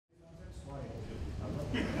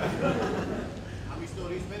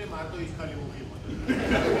მარტო ის ხალი უღიმოდა.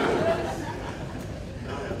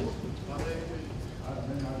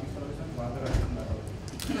 მე მაგისტრალისთან ბადრასთან დავდი.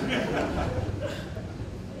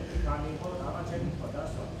 კანი იყო რაღაცები თქვა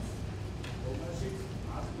დასვა. რომელშიც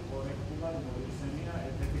ასკი კორექტულად მოიხსენია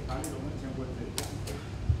ერთ-ერთი ხალი, რომელიც შემგვეწევია.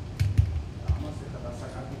 ამას ეხლა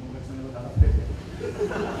დასაკარგი მომეცნება დააფეთქე.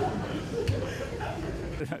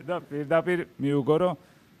 და პირდაპირ მიუგო რომ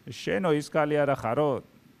შენო ის ხალი არა ხარო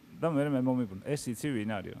და მე მომიბრუნე ეს იცი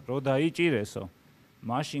ვინ არისო რო დაიჭირესო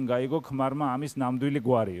მაშინ გაიგო ქმარმა ამის ნამდვილი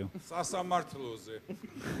გვარიო სასამართლოზე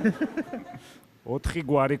 4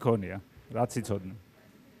 გვარი ქონია რაც იცოდნენ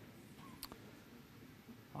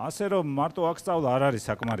ასე რომ მარტო აქ სწავლა არ არის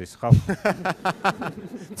საკმარის ხალხი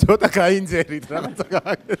ცოტა გაინძერით რაღაცა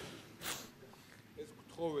გააკეთეთ ეს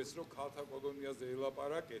გთხოვეს რომ ქალთა კოლონიაზე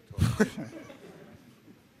ელაპარაკეთო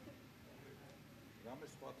რამე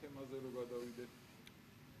სხვა თემაზე რო გადავიდეთ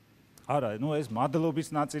არა, ნუ ეს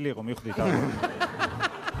მადლობის ნაწილი იყო, მიხვდით ახლა.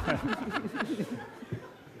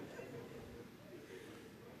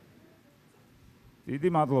 დიდი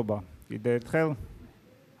მადლობა. კიდე ერთხელ.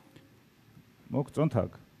 მოგწონთ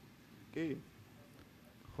აქ? კი.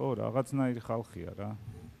 ხო, რაღაცნაირი ხალხია რა.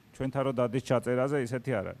 ჩვენთან რო დადის ჩაწერაზე,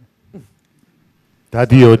 ისეთი არ არის.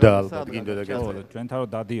 დადიოდა ალბათ, გინდოდა ხო, ჩვენთან რო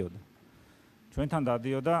დადიოდა. ჩვენთან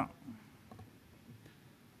დადიოდა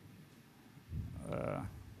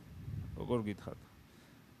როგორ გითხართ?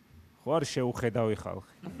 ხო არ შეუხედავი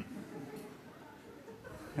ხალხი.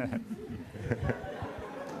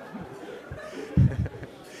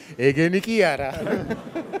 ეგენი კი არა.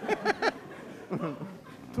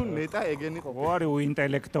 თუ ნეტა ეგენი ხო არის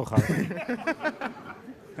უინტელექტო ხალხი.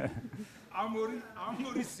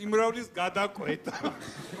 ამორი სიმრავლის გადაკვეთა.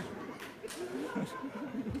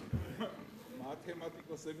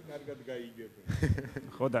 მათემატიკოსები კარგად გაიგებენ.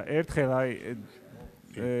 ხო და ერთხელ აი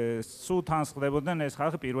სულ თან ხდებოდნენ ეს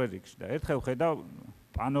ხალხი პირველ რიგში და ერთხელ ხედავ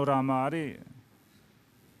პანორამა არის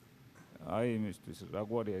აი იმისთვის რა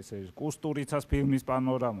გვარია ესე კუსტურიცას ფილმის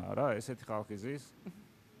პანორამა რა ესეთი ხალხი ზის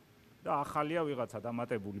და ახალია ვიღაცა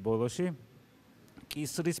დამატებული ბოლოში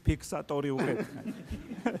კისრის ფიქსატორი უკეთებენ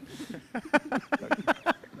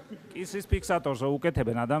კისრის ფიქსატორს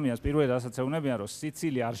უკეთებენ ადამიანს პირველ რასაც ეუბნებიან რომ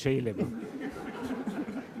სიცილი არ შეიძლება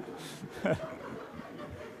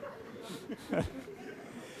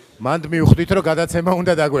მანდ მივხვდით რომ გადაცემა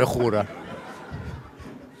უნდა დაგვეხურა.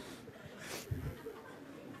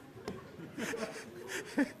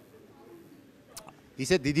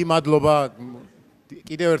 ისე დიდი მადლობა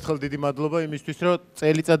კიდევ ერთხელ დიდი მადლობა იმისთვის რომ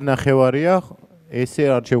წელიწად ნახევარია ესე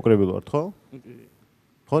არ შევკრებილ ვართ ხო?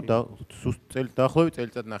 ხო და დაახლოებით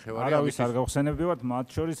წელიწად ნახევარია. არავის არ გავხსენებდივართ მათ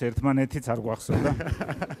შორის ერთმანეთიც არ გვახსოვდა.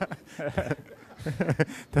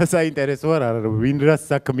 და საინტერესოა რა ვინ რას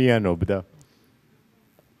საქმიანობდა.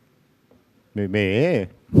 მე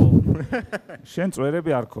შენ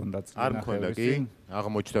წვერები არ ქონდათ არ მქონდა კი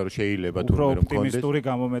აღმოჩნდა რომ შეიძლება თუ რომ ოპტიმისტური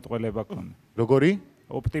გამომეტყველება ქონდა როგორი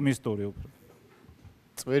ოპტიმისტური უფრო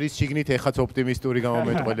წვერის შიგნით ეხაც ოპტიმისტური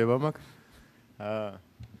გამომეტყველება მაქვს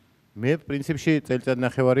მე პრინციპში წელიწად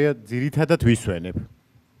ნახევარია ძირითადად ვისვენებ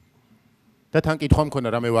და თან კითხვა მქონდა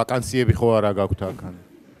რამე ვაკანსიები ხო არა გაქვთ აქან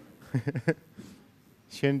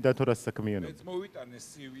შენ და თუ რას საქმიანობ მეც მოვიტანე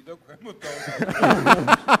CV და ქვემოთ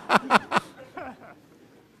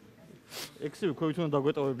ექსივი ქვევით უნდა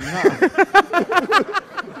დაგვეტოვებინა?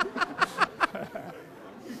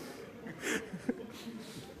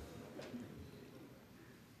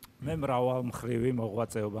 მე მრავალმხრივი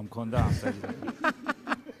მოღვაწეობა მქონდა ამ წელიწადში.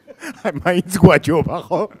 აი მაინც გვაჯობა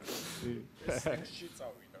ხო? სექსში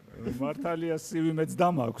წავიდა. მართალია CV მეც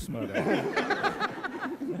დამაქვს, მაგრამ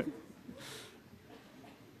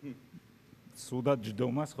სუდად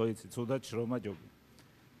ჯდომას ხო იცი, სუდად შრომა ჯობია.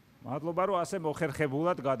 მადლობა რომ ასე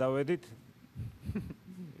მოხერხებულად გადავედით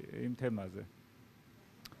იმ თემაზე.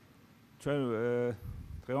 ჩვენ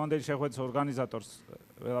დღევანდელი შეხვედრის ორგანიზატორს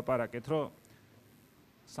ველაპარაკეთ, რომ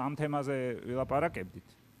სამ თემაზე ველაპარაკებდით.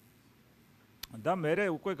 და მე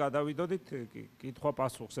უკვე გადავიდოდით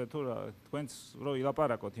კითხვა-პასუხზე თუ რა, თქვენც რომ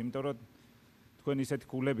ილაპარაკოთ, იმიტომ რომ თქვენ ისეთი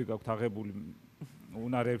ქულები გაქვთ აღებული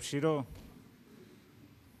უნარებში, რომ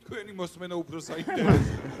თქვენი მოსმენა უფრო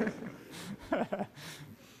საინტერესოა.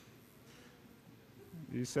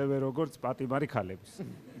 ისევე როგორც პატიმარი ქალების.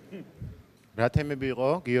 რა თემები იყო,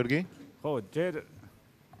 გიორგი? ხო, ჯერ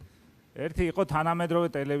ერთი იყო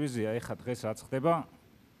თანამედროვე ტელევიზია, ეხლა დღეს რაც ხდება,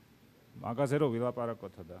 მაგაზე რომ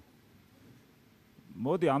ვილაპარაკოთო და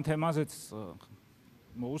მოდი ამ თემაზეც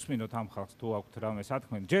მოусმინოთ ამ ხალხს თუ აქვთ რამე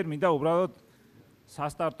სათქმელი. ჯერ მინდა უბრალოდ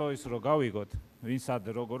სასტარტო ის რომ გავიგოთ, ვინ სად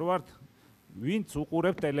როგორ ვართ, ვინც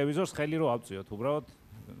უყურებთ ტელევიზორს ხელი რომ ავწიოთ, უბრალოდ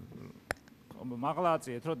მაღლა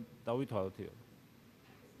აწიეთ რომ დავითვალოთ იო.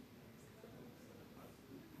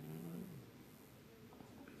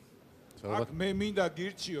 აქ მე მინდა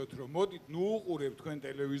გირჩიოთ რომ მოდით ნუ უყურებთ თქვენ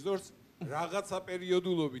ტელევიზორს რაღაცა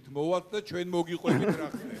პერიოდულობით მოვათ და ჩვენ მოგიყვებით რა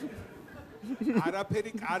ხდება.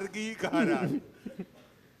 არაფერი კარგი იქ არ არის.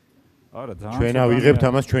 არა, ძალიან ჩვენ ავიღებთ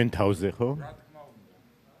ამას ჩვენ თავზე, ხო?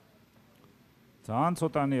 ძალიან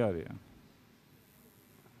ცოტანი არიან.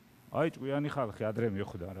 აი, ჭკვიანი ხალხი ადრე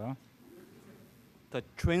მიხვდა რა. და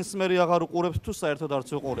ჩვენს მერი აღარ უყურებთ თუ საერთოდ არც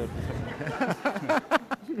უყურებთ.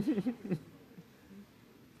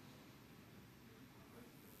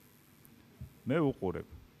 მე უყურებ.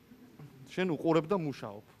 შენ უყურებ და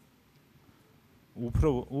მუშაობ.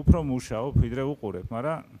 უფრო მუშაობ, ვიდრე უყურებ,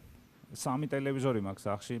 მაგრამ სამი ტელევიზორი მაქვს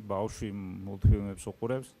სახში, ბავშვი მულტფილმებს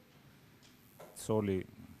უყურებს, ცოლი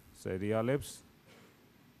სერიალებს,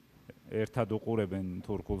 ერთად უყურებენ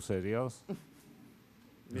თურქულ სერიალს.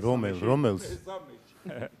 რომელ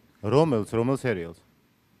სერიალს?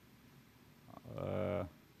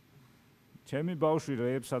 ჩემი ბავშვი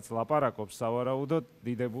რეებსაც ლაპარაკობს სავარაუდოდ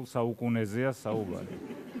დიდებულ საუკუნეზეა საუბარი.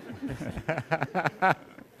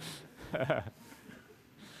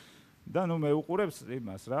 და ნუ მე უყურებს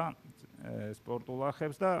იმას რა, სპორტულ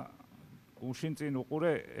ახებს და გუშინ წინ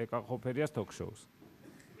უყურე ეკახოფერიას თოქ-შოუს.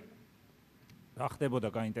 რა ხდებოდა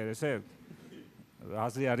გაინტერესებთ?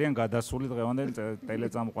 რაზე არიან გადასული დღევანდელი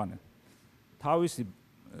ტელეწამყვანები. თავისი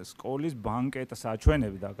სკოლის ბანკეტს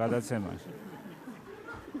აჩვენებდა გადაცემაში.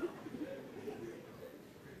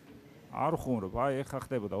 არ ხუმრობ, აი ეხა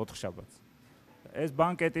ხდებოდა 4 შაბათს. ეს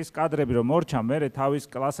ბანკეტის კადრები რომ მორჩა, მე თავის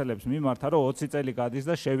კლასელებს მიმართა რომ 20 წელი გადის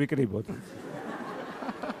და შევიკრიბოთ.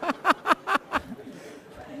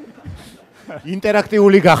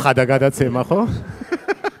 ინტერაქტიული გახადა გადაცემა, ხო?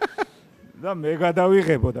 და მე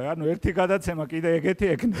გადავიღებოდა, ანუ ერთი გადაცემა კიდე ეგეთი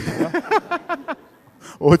ეკნება რა.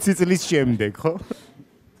 20 წლის შემდეგ, ხო?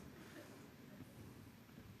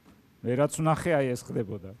 მე რაც ვნახე, აი ეს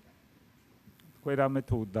ხდებოდა. თქვენ რამე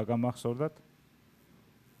თუ დაგამახსოვრდათ?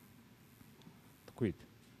 თქვით.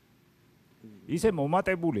 ისე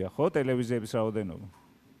მომატებულია, ხო, ტელევიზიების რაოდენობა?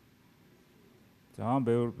 ძალიან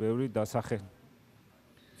ბევრი დასახელი.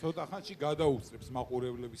 ცოტა ხანში გადაუსწრებს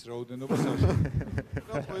მაყურებლების რაოდენობას საშუალო.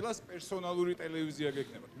 და ყველას პერსონალური ტელევიზია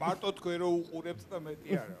გეკნებათ. მარტო თქვენ რო უყურებთ და მეტი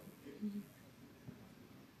არა.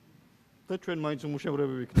 და ჩვენ მაინც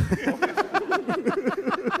უმუშევრები ვიქნებით.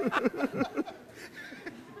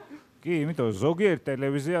 კი, იმიტომ ზოგიერთ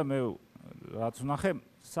ტელევიზია მე რაც ვნახე,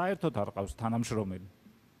 საერთოდ არ ყავს თანამშრომელი.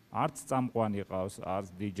 არც წამყვანი ყავს, არც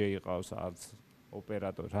DJ ყავს, არც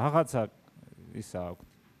ოპერატორი. რაღაცა ისა აქვს.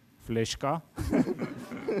 ფლეშკა.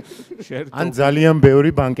 ან ძალიან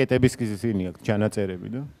ბევრი ბანკეტების ისინი აქვს ჩანაწერები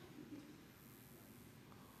და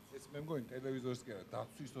ეს მე მგონი ტელევიზორს კი არა,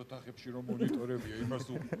 დაცვის ოთახებში რომ მონიტორებია იმას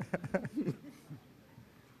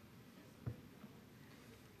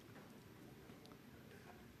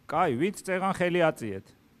კაი, ვინც წეღან ხელი აწიეთ?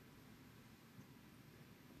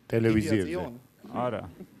 ტელევიზიებზე. არა.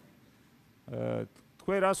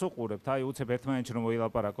 თქვენ რას უყურებთ? აი, უცებ ერთმანეთში რომ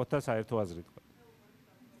მოილაპარაკოთ და საერთო აზრი თქვა.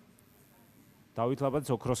 დავით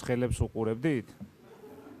ლაბაძის ოქროს ხელებს უყურებდით?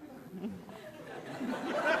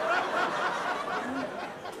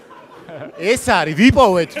 ეს არის,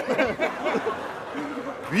 ვიპოვეთ.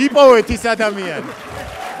 ვიპოვეთ ის ადამიანი.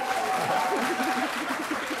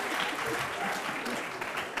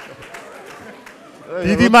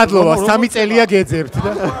 დიდი მადლობა, 3 წელია გეძებთ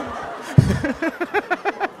და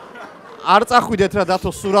არ წახვიდეთ რა დათო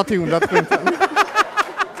სურათი უნდა თქვენთან.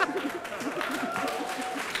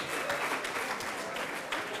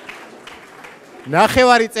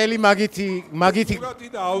 ნახევარი წელი მაგითი სურათი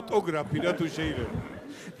და ავტოგრაფი რა თუ შეიძლება.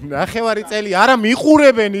 ნახევარი წელი არა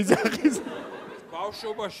მიყურებენ იძახის.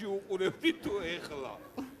 ბავშვობაში უყურებდი თუ ეხლა?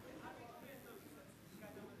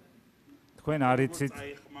 თქვენ არიცით?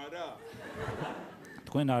 აიხმარა?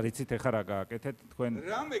 თქვენ არიცით ეხლა რა გააკეთეთ? თქვენ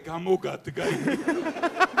რამე გამოგადგა იქ?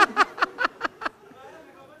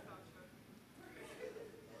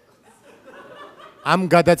 ამ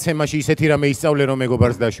გადაცემაში ისეთი რამე ისწავლე რომ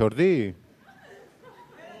მეგობარს დაშორდი?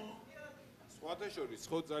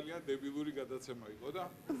 სხვადასხვა ხო ძალიან დებილური გადაცემა იყო და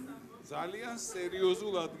ძალიან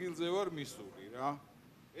სერიოზულ ადგილზე ვარ მისული რა.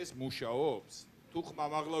 ეს მუშაობს? თუ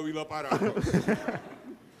ხმამაღლა ვილაპარაკოთ.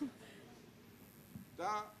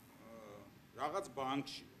 და რაღაც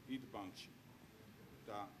ბანკში, დიდ ბანკში.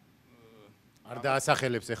 და არ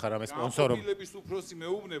დაასახელებს ეხლა რამე სპონსორო. გამგეობის უფროსი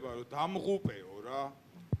მეუბნება რომ დამღუპეო რა.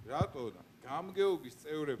 რატო და გამგეობის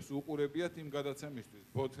წევრებს უყურებიათ იმ გადაცემისთვის,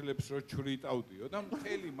 ბოთლებს რო ჩვრიტავდიო და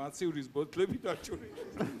მთელი მაცივრის ბოთლები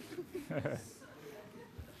დაჩვრიტეს.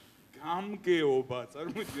 გამგეობა,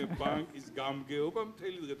 წარმოიდგინე ბანკის გამგეობა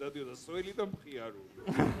მთელი დღე დადიოდა სველი და მხიარული.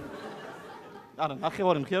 არა,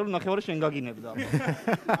 ნახევარი მხიარული, ნახევარი შენ გაგინებდა.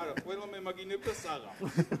 არა, ყველა მე ემაგინებ და საღამს.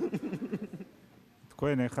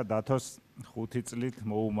 თქვენ ეხა დათოს 5 წლით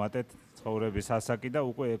მოუმატეთ ცხოვრების ასაკი და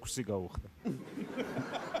უკვე 6 გაუხდა.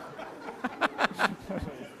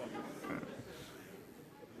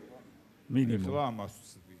 მინიმუმ. ეხლა ამას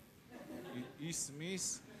ვცდი. ისმის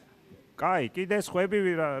კაი, კიდე სხვები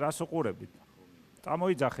რას უყურებით?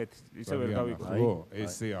 წამოიძახეთ, ისე ვერ გავიგო. ხო,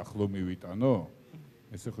 ესე ახლო მივიტანო?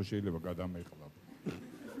 ესე ხო შეიძლება გადამეყლაბ.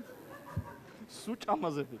 სულ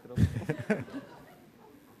ჭამაზე ფიქრობ.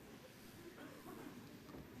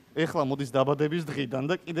 ეხლა მოდის დაბადების დღიდან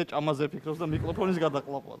და კიდე ჭამაზე ფიქრობს და მიკროფონის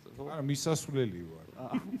გადაყლაპვაზე, ხო? არა, მისასვლელი ვარ.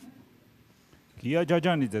 გია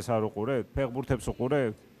ჯაჯანიძეს არ უყურებთ? ფეხბურთებს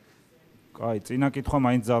უყურებთ? კაი, წინა კითხვა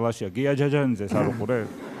მაინც ძალაშია. გია ჯაჯანიძეს არ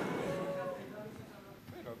უყურებთ?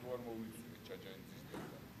 რატო არ მოვიწვი ჯაჯანიძის და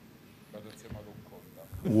გადაცემა რომ მქონდა.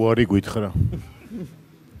 უარი გითხრა.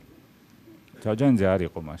 ჯაჯანიძე არ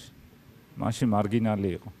იყო მაშინ. მაშინ მარგინალი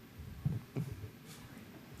იყო.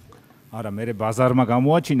 არა, მე ბაზარმა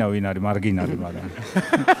გამოაჩინა ვინ არის მარგინალი, მაგრამ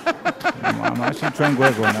მაშინ ჩვენ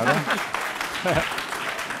გვეგონა რა.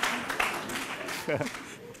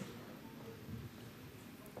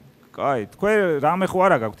 კაი, თქვენ რამე ხო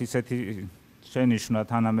არა გაქვთ ისეთი შენიშვნა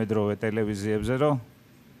თანამედროვე ტელევიზიებზე, რომ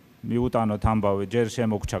მიუტანოთ ამბავი, ჯერ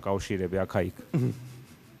შემოგჩა კავშირები აქა-იქ.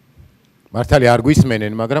 მართალი არ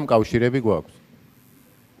გვისმენენ, მაგრამ კავშირები გვაქვს.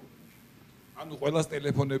 ანუ ყველას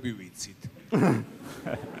ტელეფონები ვიცით.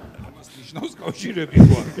 ამას ნიშნავს კავშირები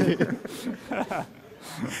გვაქვს.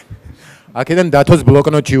 აქედან დათოს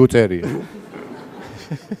ბლოკნოტში უწერია.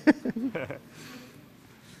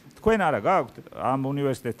 თქვენ არა გაქვთ ამ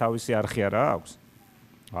უნივერსიტეტს თავისი არხი არა აქვს?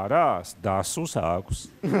 არა, დასუს აქვს.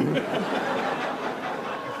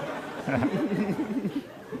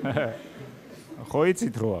 ხო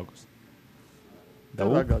იცით რო აქვს? და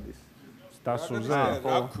რა გადის? დასუზე?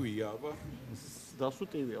 რა ქვია, აბა? დასუ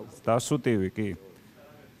ტივი ალბათ. დასუ ტივი კი.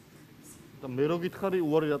 და მე რო გითხარი,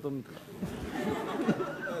 უარი რატომ მითხარ?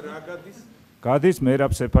 რა გადის? გადის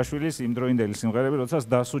მერაბ სეფაშვილის იმდროინდელი სიმღერები, როდესაც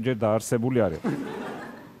დასუ ჯერ დაარსებული არ იყო.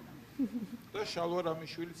 და შალვა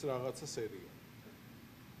რამიშვილის რაღაცა სერია.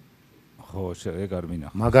 ხო, ეგ არ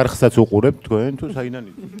მინახავს. მაგარ ხსაც უყურებთ თქვენ თუ საიდან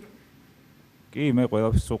იცით? კი, მე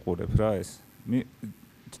ყველაფერს უყურებ რა ეს.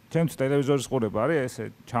 ჩემს ტელევიზორის ყურებ არის ესე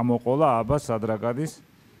ჩამოყოლა აბა სად რა გადის.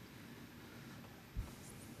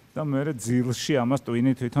 და მე ძილში ამას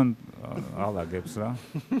ტვინი თვითონ ალაგებს რა.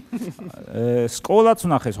 სკოლაც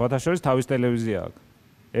ვნახე სხვათა შორის თავის ტელევიზია აქვს.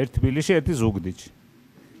 ერთ თბილისში, ერთი ზუგდიდში.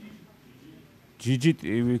 GG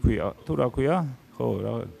TV ქვია, თუ რა ქვია? ხო,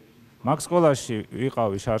 რა. მაგ სკოლაში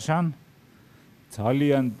ვიყავი შარშან.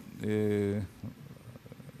 ძალიან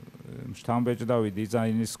შთამბეჭდავი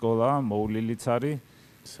დიზაინის სკოლა, მოვლილიც არის.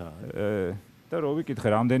 და რო ვიკითხე,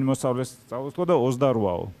 რამდენი მოსწავლეს სწავლობს და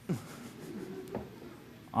 28-აო.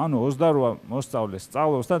 ანუ 28 მოსწავლეს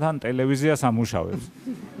სწავლობს და თან ტელევიზიას ამუშავებს.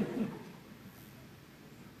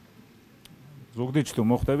 ზუგდიდში თუ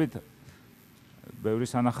მოხვდებით, ბევრი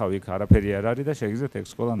სანახავი იქ არაფერი არ არის და შეგიძლიათ ეგ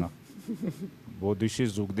სკოლა ნახო. ბოდიში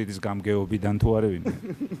ზუგდიდის გამგეობიდან თუ არ ვინმე.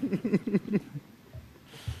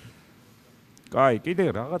 კაი,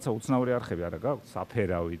 კიდე რაღაცა უცნაური არხები არა გაქვთ?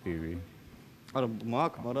 საფერავი ტივი. არა,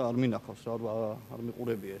 მაქვს, მაგრამ არ მინახავს, არ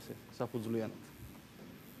მიყურებია ესე, საფუძვლიანად.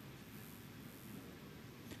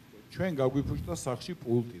 ჩვენ გაგვიფუშტა სახში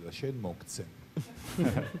პულტი და შენ მოგცემ.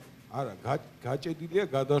 არა, გაჭედილია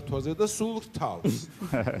გადართვაზე და სულ რთავს.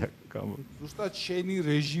 ზუსტად შენი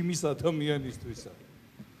რეჟიმის ადამიანისთვისა.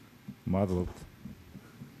 მადლობთ.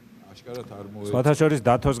 აშკარად არ მოეწონა. სხვათა შორის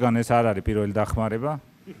დათოსგან ეს არ არის პირველი დახმარება.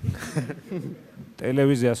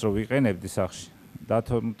 ტელევიზიას რო ვიყენებდი სახში.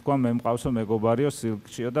 დათო თქვა მე მყავსო მეგობარიო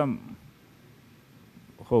სილკშიო და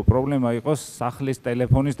ხო, პრობლემა იყო სახლის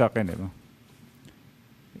ტელეფონის დაყენება.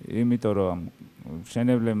 იმიტომ რომ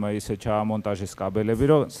მშენებლებმა ისე ჩაამონტაჟეს კაბელები,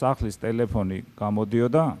 რომ სახლის ტელეფონი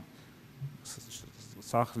გამოდიოდა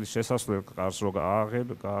სახლის შესასვლელ კარს რო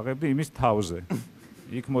გააღებდი იმის თავზე.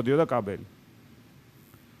 იქ მოდიოდა კაბელი.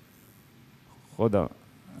 ხო და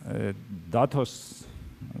დათოს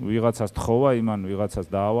ვიღაცას თხოვა, იმან ვიღაცას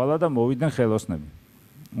დაავალა და მოვიდნენ ხელოსნები.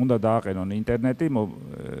 უნდა დააყენონ ინტერნეტი,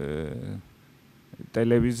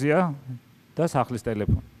 ტელევიზია და სახლის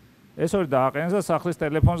ტელეფონი. ეს ორი დააყენეს და სახლის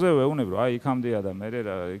ტელეფონზე ვეუბნებ, რომ აი იქამდეა და მე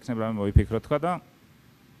რა იქნებ რამე მოიფიქრო თქვა და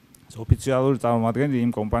ოფიციალური წარმომადგენელი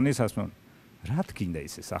იმ კომპანიის ასმენ. რა თქინდა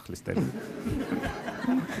ისე სახლის ტელეფონი?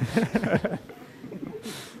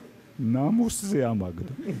 ნამუსზე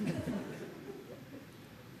ამაგდა.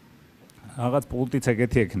 რაღაც პულტიც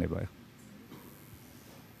ეგეთი ექნება.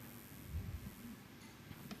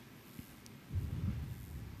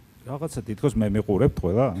 რაღაცა თითქოს მე მიყურებთ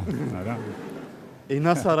ყველა? არა.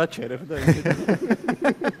 ენას არ აჩერებ და ისე.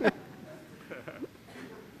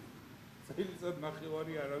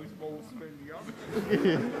 ნახევარი არავის მოусმენია.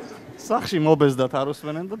 სახში მობეზდათ არ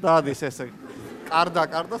უსმენენ და დაადის ესე.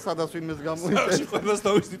 კარდა, სადაც ვინმეს გამოიწეს. სახში ყველას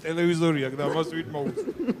თავისი ტელევიზორი აქვს და ამას ვით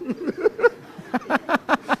მოусმენ.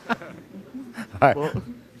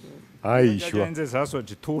 აი შუა. ჯენძეს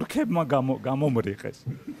ასოჩი თურქებმა გამომრიყეს.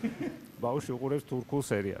 ბავშვი უყურებს თურქულ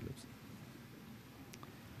სერიალებს.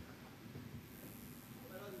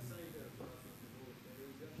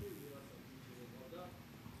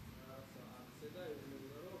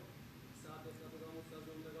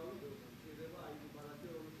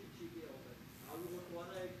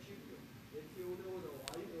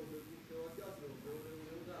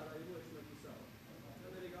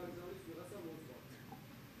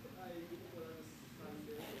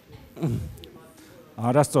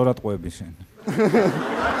 არასწორად ყვები შენ.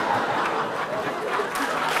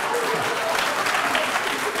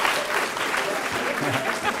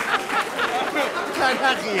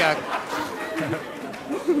 კანახია.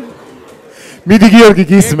 მიდი გიორგი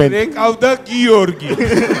გისმენ. რეკავდა გიორგი.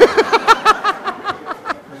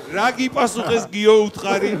 რა გიპასუხეს გიო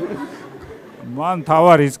უთხარი? მან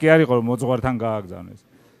თავარი ის კი არ იყო რომ მოძღვართან გააგზავნეს.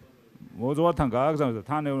 მოძღვართან გააგზავნეს და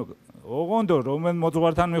თან ოღონდ რომელ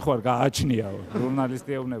მოძღვართან მიხوار გააჩნიაო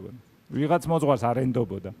ჟურნალისტი ეუბნებოდა. ვიღაც მოძღვარს არ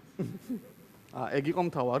ენდობოდა. ეგ იყო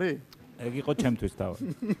მთავარი? ეგ იყო ჩემთვის თავარი.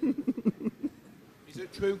 ისე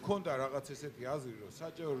ჩვენ გქონდა რაღაც ესეთი აზრი რომ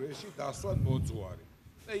საჯარო რეში დასვათ მოძღვარი.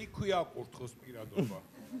 და იქვე აყურთხოს პირადობა.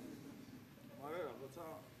 მაგრამ რაღაცა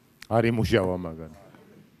არ იმუშავა მაგან.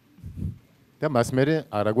 და მას მერე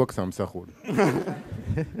არა გვაქვს სამსახური.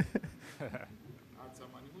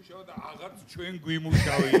 და აღარც ჩვენ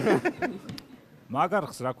გვიმუშავი.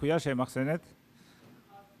 მაგარხს რა ქვია შემახსენეთ?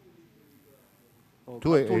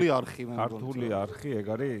 ქართული არხი მე მგონი. ქართული არხი ეგ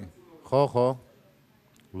არის? ხო.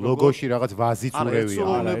 ლოგოში რაღაც ვაზიწურევია.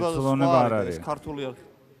 ეცლონება არ არის. ეს ქართული არხი.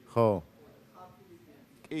 ხო.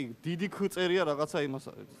 კი, დიდი ქუწერია რაღაცა იმას.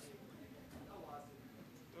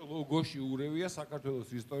 ლოგოში ურევია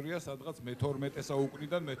საქართველოს ისტორია, სადღაც მე-12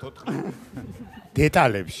 საუკუნიდან მე-14.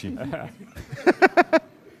 დეტალებში.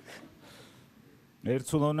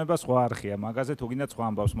 ერთსულოვნება სხვა არხია, მაგაზე თუ გინდა სხვა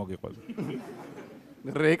ამბავს მოგიყვები.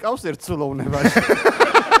 რეკავს ერთსულოვნებაში.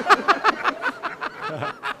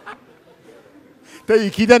 და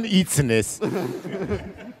იქიდან იცნეს.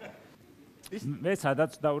 მე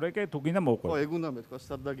სადაც დავრეკე, თუ გინდა მოყვე. ხო, ეგ უნდა მეთქვა,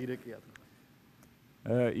 სად დაგირეკიათ.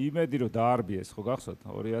 იმედი რომ დაარბიეს, ხო გახსოვთ?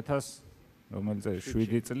 2000 რომელი წელი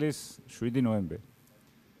 7 წლის 7 ნოემბერი.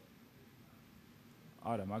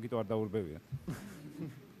 არა, მაგით არ დაურბევია.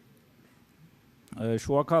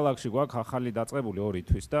 შუა ქალაქში გვაქვს ახალი დაწყებული 2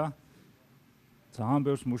 თვის და ძალიან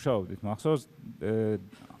ბევრს მუშაობდით. მახსოვს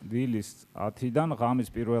დილის 10-დან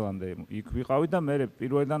ღამის 1-მდე იქ ვიყავით და მე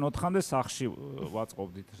 1-დან 4-მდე სახლში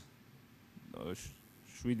ვაწყობდით.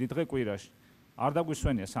 7 დღე კვირაში. არ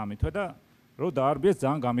დაგვისვენია 3 თვე და რო დაარბიეს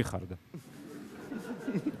ძალიან გამიხარდა.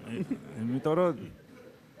 იმიტომ რომ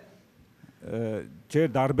ჯერ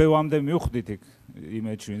დარბევამდე მივხვდით იქ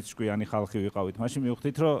იმეჩი ვინც ჭკვიანი ხალხი ვიყავით. მაშინ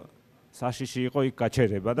მივხვდით რომ საშიში იყო იქ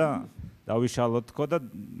გაჩერება და დავიშალოთ თქო და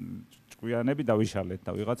ჭკვიანები დავიშალეთ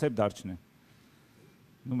და ვიღაცები დარჩნენ.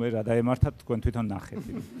 ნუ მე რა დაემართათ თქვენ თვითონ ნახეთ.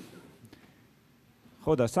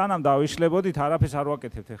 ხო და სანამ დავიშლებოდით არაფერს არ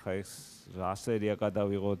ვაკეთებთ ახლა ეს რა სერია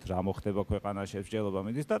გადავიღოთ, რა მოხდება ქვეყანაში, მსჯელობა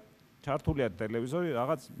მიდის და ჩართულია ტელევიზორი,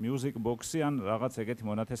 რაღაც music box-ი ან რაღაც ეგეთი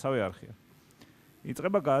მონათესავე არხია.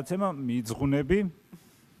 იწყება გადაცემა მიძღვნები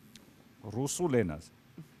რუსულ ენაზე.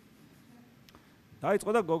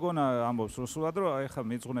 დაიწყო და გოგონა ამბობს რუსულად, რომ აი ხა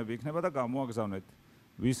მიძღვნები იქნება და გამოაგზავნეთ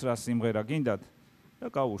ვის რა სიმღერა გინდათ და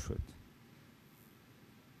გავუშვეთ.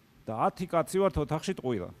 და 10 კაცი ვართ ოთახში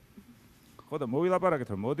ტყუილა. ხო და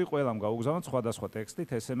მოვილაპარაკეთ რომ მოდი ყველამ გაუგზავნოთ სხვადასხვა ტექსტით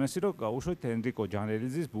SMS-ი რომ გავუშვით ენრიკო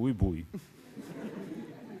ჯანელიძის ბუი ბუი.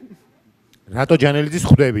 რატო ჯანელიძის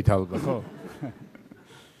ხვდებით ალბათ. ხო.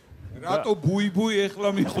 რატო ბუი ბუი ეხლა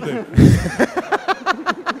მიხვდები?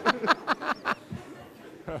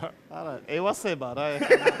 არა, ევასება რა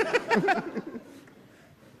ეხლა.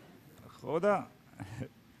 ხო და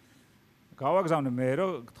გავაგზავნე მე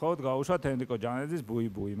რომ გთხოვთ გაუშვათ ენრიკო ჯანელიძის ბუი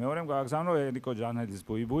ბუი. მეორემ გააგზავნო ენრიკო ჯანელიძის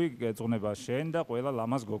ბუი ბუი, გეძღვნება შენ და ყველა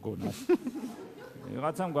ლამაზ გოგონას.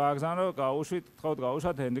 ვიღაცამ გააგზავნო გაუშვით, გთხოვთ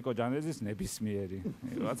გაუშვათ ენრიკო ჯანელიძის ნებისმიერი.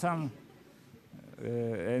 ვიღაცამ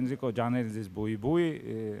ენრიკო ჯანელიძის ბუი ბუი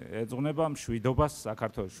ეძღვნება მშვიდობას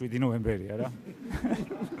საქართველოს 7 ნოემბერია რა.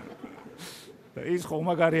 და ის ხო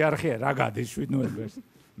მაგარი არხია რა გადის 7 ნოემბერს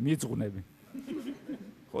მიძღვნები.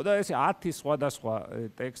 ხო და ესე 10 სხვადასხვა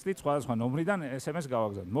ტექსტი, სხვადასხვა ნომრიდან SMS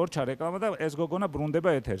გავაგზავნე. მორჩა რეკლამა და ეს გოგონა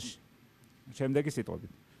ბრუნდება ეთერში. შემდეგი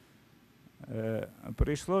სიტყვებით.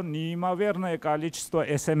 Пришло неимоверное количество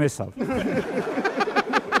SMS-ов.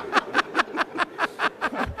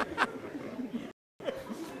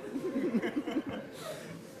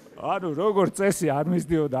 ანუ როგორც წესი არ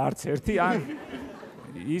მისდიოდა არც ერთი, ან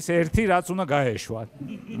ის ერთი რაც უნდა გაეშვა.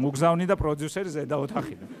 მუგზავნი და პროდიუსერი ზედა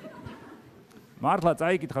ოთახიდან. მართლა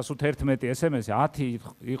წაიკითხა სულ 11 SMS-ი, 10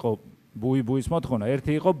 იყო ბუიბუის მოთხოვნა,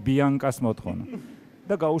 ერთი იყო ბიანკას მოთხოვნა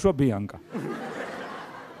და გაუშვა ბიანკა.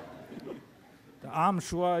 და ამ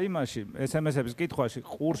შუა იმაში SMS-ების კითხვაში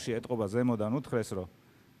ყურში ეტყობა ზემოდან უთხრეს, რომ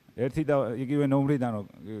ერთი და იგივე ნომრიდან რომ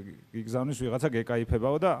გიგზავნის ვიღაცა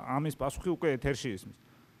გეკაიფებაო და ამის პასუხი უკვე ეთერში ისმის.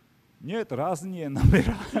 Нет, разные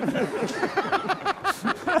номера.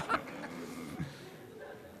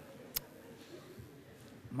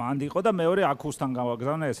 მანდი იყო და მეორე აქუსთან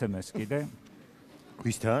გავაგზავნა SMS კიდე.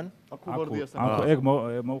 ქვისთან? აკუბორდიასთან. ეგ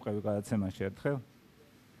მოვყევი გადაცემაში ერთხელ.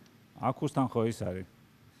 აქუსთან ხო ის არის.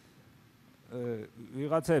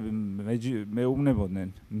 ვიღაცები მეუბნებოდნენ,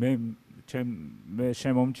 მე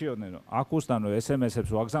შემომჩიოდნენ, რომ აქუსთან რომ SMS-ებს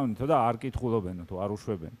ვაგზავნითო და არ კითხულობენო თუ არ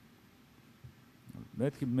უშვებენ.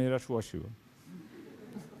 მეთქი მე რა შუაში ვარ.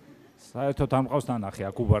 საერთოდ არ მყავს თანახი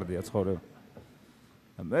აკუბარდია ცხოვრება.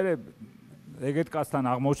 მე ეგეთ კაცთან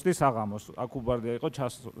აღმოჩნდი საღამოს, აკუბარდია იყო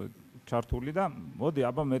ჩართული და მოდი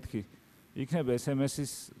აბა მეთქი იქნება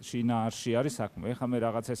SMS-ის შინაარსში არის საქმე. ეხლა მე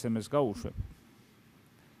რაღაც SMS გავუშვებ.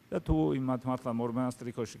 და თუ იმათ მართლა მორმენას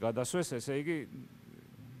ტრიკოში გადასვეს, ესე იგი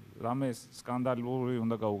რამე სკანდალური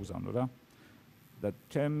უნდა გაუგზავნო რა. და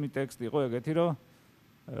ჩემი ტექსტი იყო ეგეთი, რომ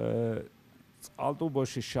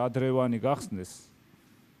წყალტუბოში შადრევანი გახსნეს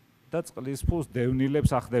და წყლის ფულს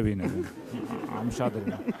დევნილებს ახდევინებენ. ამ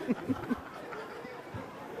შადრევანს.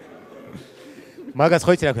 მაგას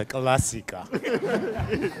ხო იცი რა ქვია, კლასიკა.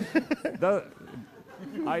 და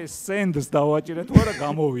აი სენდს დავაჭირე თუ არა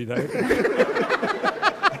გამოვიდა.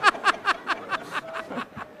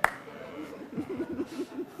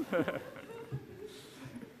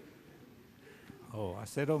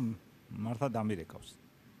 ასე რომ მართლა დამირეკავს.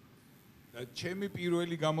 და ჩემი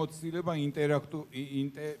პირველი გამოცდილება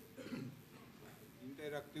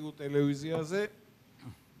ინტერაქტიულ ტელევიზიაზე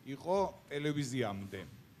იყო ტელევიზიამდე.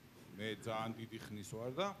 მე ძალიან დიდი ხნის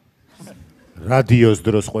ვარ და რადიოს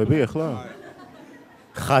დროს ყვები ახლა?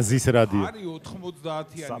 ხაზის რადიო. არის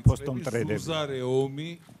 90-იანი საფოსტომ წლების ტრედები. ზუზარე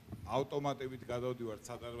ომი, ავტომატებით გადავდივართ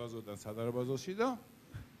სადარბაზოდან სადარბაზოში და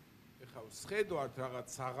ეხლა სხედვართ რაღაც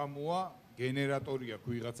საღამოა, გენერატორი აქვს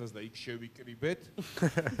ვიღაცას და იქ შევიკრიბეთ.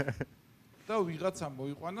 და ვიღაცა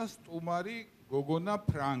მოიყვანა სტუმარი გოგონა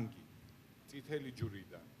ფრანგი წითელი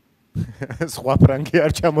ჯვრიდან. სხვა ფრანგი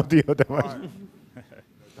არ ჩამოდიოდა მაშინ.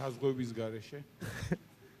 დაზღვევის გარეშე.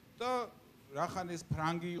 და რახან ეს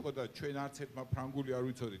ფრანგი იყო და ჩვენ არც ერთმა ფრანგული არ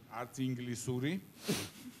ვიცოდით, არც ინგლისური.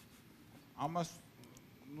 ამას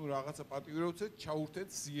ნუ რაღაცა პატივი როცეთ ჩაურთეთ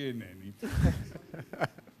CNN-ით.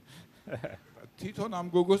 თვითონ ამ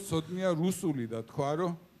გოგოს ცოდნია რუსული და თქვა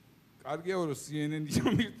რომ კარგია რომ CNN-ი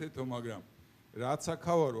ჩამირთეთო, მაგრამ რაც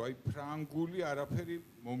აქავა რომ აი ფრანგული არაფერი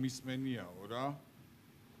მომისმენიაო რა.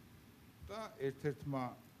 და ერთ-ერთმა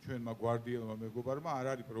ჩვენმა გვარდიელმა მეგობარმა არ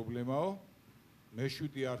არის პრობლემაო.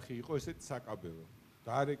 მეშვიდი არხი იყო ესეთი საკაბელო.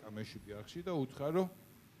 დაარეკა მეშვიდი არხში და უთხრა რომ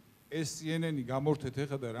ეს CNN-ი გამორთეთ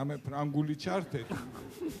ეხლა და რამე ფრანგული ჩართეთ.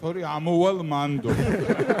 თორე ამოვალ მანდო.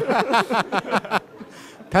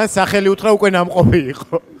 თან სახელი უთხრა უკვე ნამყოფი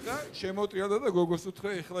იყო. და შემოტრიალდა და გოგოს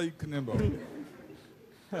უთხრა ეხლა იქნება.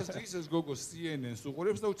 ეს გოგო CNN-ს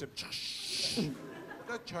უყურებს და უცებ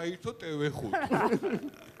და ჩაირთო TV5.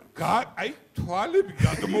 აი თვალები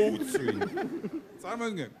გადმოუცვი.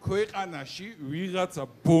 წარმოგიდგენ, ქვეყანაში ვიღაცა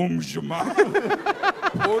ბომჟმა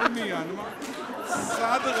ფორმიანმა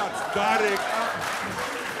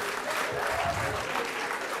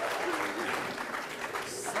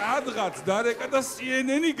სადღაც დარეკა და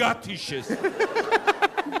CNN-ი გათიშეს.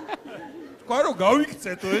 თქვა რომ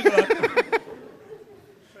გავიქცეთო ეხლა.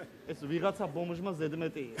 ეს ვიღაცა ბომჟმა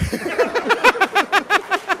ზედმეტია.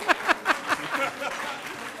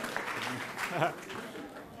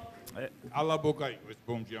 ალაბოკა იყო ეს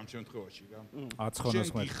ბომჟი ამ შემთხვევაში რა. აცხონოს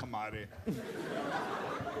მე. ხმარე.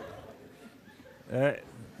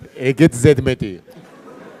 ეგეც ზედმეტი.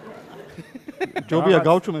 ჯობია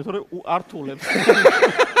გავჩუმე, თორე ართულებს.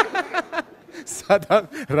 სადან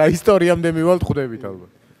რა ისტორიამდე მივალთ ხვდებით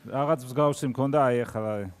ალბათ. რაღაც მსგავსი მქონდა აი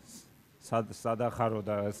ახლა სადახარო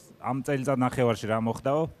და ამ წელიწად ნახევარში რა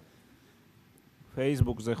მოხდაო?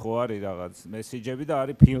 Facebook-ზე ხო არის რაღაც მესიჯები და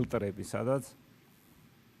არის ფილტრები, სადაც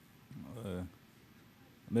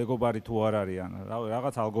მეგობარი თუ არ არიან,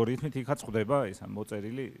 რაღაც ალგორითმით იქაც ხვდება ის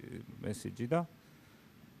მოწერილი მესიჯი და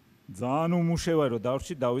ძალიან უმუშევია რომ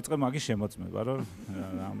დავრჩი დავიწყე მაგის შემოწმება, რომ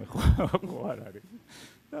რამე ხო არ არის.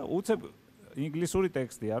 და უცებ ინგლისური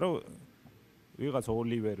ტექსტია, რომ ვიღაც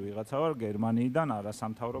ოლივერ ვიღაცა ვარ გერმანიიდან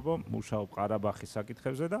არასამთავრობო მუშაობ ყარაბახის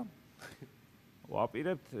საკითხებზე და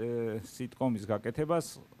ვაპირებთ სიტკომის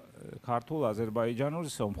გაკეთებას ქართულ აზერბაიჯანული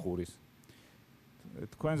სომხურის.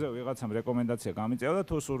 თქვენზე ვიღაცამ რეკომენდაცია გამიწევდა,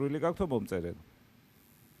 თუ სურვილი გაქვთ მომწერეთ.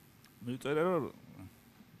 მივწერე რომ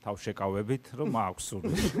თავშეკავებით, რომ მაქვს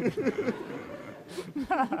სურვილი.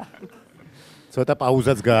 ცოტა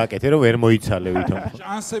პაუზაც გააკეთე, რომ ვერ მოიცალე ვითომ.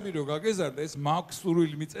 შანსები რომ გაგეზარდა, ეს მაქვს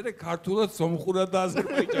სურვილი მიწერე ქართულად, სომხურად და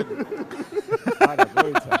აზერბაიჯანულად. არა,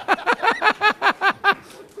 მოიცა.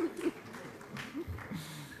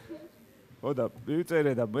 ოდა,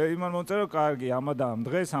 მივწერე და მე იმან მომწერე, რომ კარგი, ამა და ამ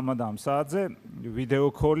დღეს, ამა და ამ საათზე ვიდეო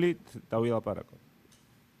კოლით დავილაპარაკო.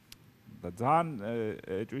 და ძალიან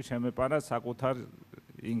ეჭვი შემეპარა საკუთარ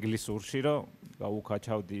ინგლისურში, რომ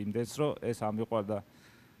გაუკაჩავდი იმდენს, რომ ეს ამიყვარდა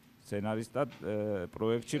სცენარისტად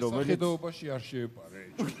პროექტში, რომელიც სახედაობაში არ შეეპარე.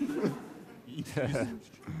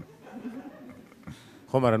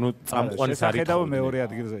 ხო, მაგრამ ნუ წამყვანის არის. შეხედავ მეორე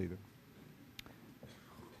ადგილზე იდგა.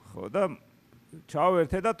 ხო და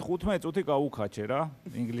ჩავერთე და 15 წუთი გაუკაჩე რა,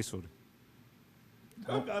 ინგლისური.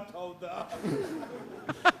 გათავდა.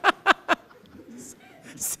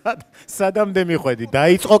 სადამდე მიხვედი?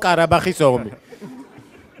 დაიწყო ყარაბახის ომი.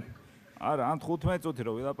 არა, ან 15 წუთი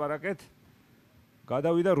რო ვილაპარაკეთ,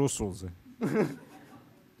 გადავიდა რუსულზე.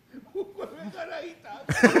 უკვე ვეღარ აიტანს.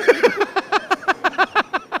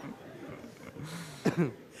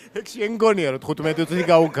 ეგ შენ გონია რომ 15 წუთი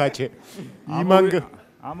გაუკაჩე. იმანგ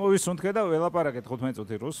ამოვისუნთქე და ველაპარაკეთ 15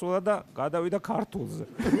 წუთი რუსულად და გადავიდა ქართულზე.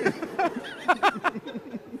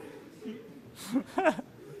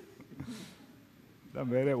 და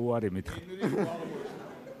მე უარი მითხრა.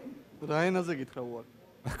 რა ენაზე გითხრა უარი?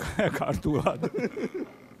 ქართულად.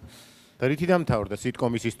 და რითი დამთავრდა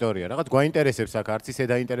სიტკომის ისტორია? რაღაც გვაინტერესებს აქ, არც ისე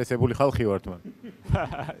დაინტერესებული ხალხი ვართ მან.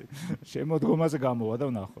 შემოდგომაზე გამოვა და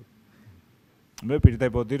ვნახოთ. მე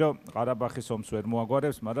პირდებოდი რომ ყარაბახის ომს ვერ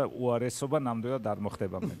მოაგვარებს, მაგრამ უარესობა ნამდვილად არ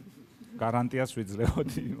მოხდება მე. გარანტიას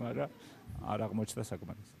ვიძლეოდი, მაგრამ არ აღმოჩნდა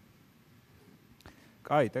საკმარისი.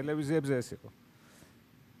 კაი, ტელევიზიებზე ეს იყო.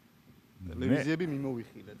 ტელევიზიები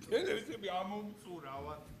მიმოვიხილეთ. ტელევიზიები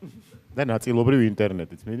ამომწურავად. და ნაწილობრივ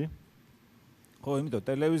ინტერნეტიც, მიდი. ხო, იმიტომ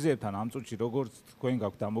ტელევიზიებთან ამ წუთში როგორც თქვენ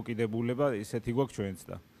გაქვთ დამოკიდებულება, ისეთი გვაქვს ჩვენც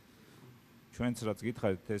და ჩვენც რაც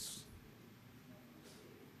გითხარით ეს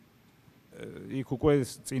იქ უკვე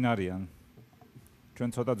წინ არიან. ჩვენ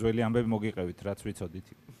ცოტა ძველი ამბები მოგიყევით, რაც ვიცოდით,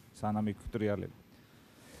 სანამ იქ ვტრიალები.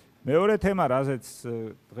 მეორე თემა, რაზეც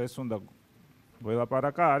დღეს უნდა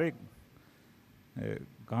ველაპარაკა, არის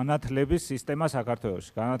განათლების სისტემა საქართველოში,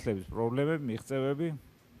 განათლების პრობლემები, მიღწევები,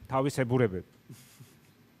 თავისებურებები.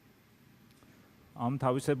 ამ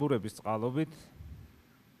თავისებურების წყალობით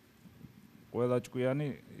ყველა ჭკვიანი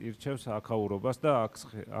ირჩევს აქაურობას და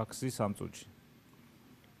აქსის ამ წუთში.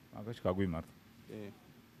 მაგაში გაგვიმართ.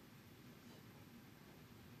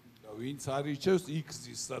 და ვინც არიჩევს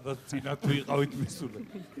X-ის, სადაც წინათ ვიყავით მისული.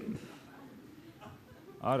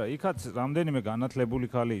 არა, იქაც რამდენიმე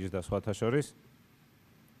განათლებული ქალი იჯდა სხვათა შორის.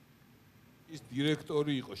 ის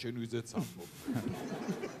დირექტორი იყო, შენ ვიზეც ამბობ.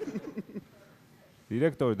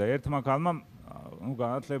 დირექტორი და ერთმა ქალმა, ნუ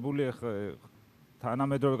განათლებული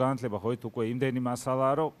თანამედროვე განათლება ხო ით უკვე იმდენი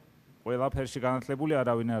მასალაა, რომ ყველაფერში განათლებული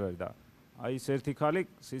არავინ არ არის და აი ეს ერთი ქალი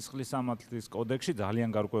სისხლის სამართლის კოდექსში ძალიან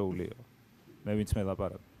გარკვეული იყო. მე ვინც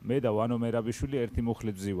მელაპარაკ. მე და ვანო მერაბიშვილი ერთი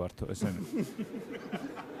მუხლით ვზივართო, ესენი.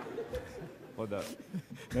 ხო და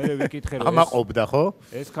მე ვიკითხე რომ ამაყობდა ხო?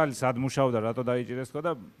 ეს ქალი სად მუშაობდა, რატო დაიჭირეს ხო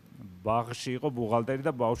და ბაღში იყო ბუღალტერი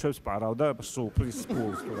და ბავშვებს პარავდა სუფრის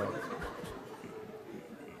ფულს რა.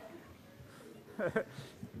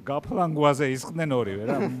 გაფლანგვაზე ისხდნენ ორივე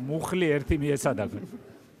რა, მუხლი ერთი მიეცადა.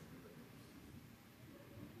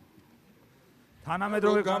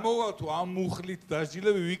 თანამედროვე გამოვა თუ ამ მუხლით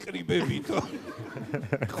დაჟილები ვიკრიბებითო.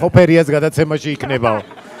 ხოფერიას გადაცემაში იქნებაო.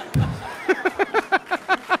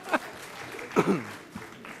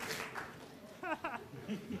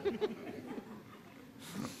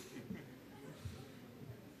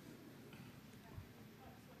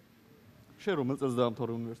 შენ რომელ წელს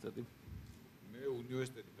დაამთავრე უნივერსიტეტი? მე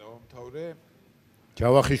უნივერსიტეტი დავამთავრე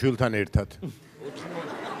ჯავახიშვილთან ერთად.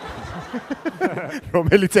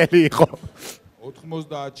 რომელი წელი იყო?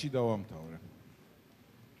 90-ში დავამთავრე.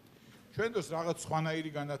 ჩვენ დროს რაღაც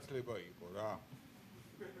სხვანაირი განათლება იყო რა.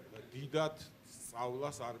 და დიდად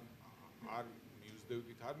სწავლას არ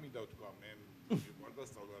მივსდევდით, არ მინდა თქვა, მე მიყვარდა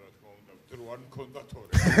სწავლა რა თქმა უნდა, დრო არ მქონდა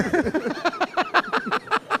თორე.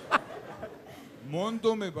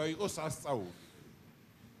 მონდომება იყო სასწაული.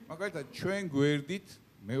 მაგალითად, ჩვენ გვერდით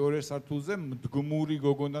მეორე სართულზე მდგმური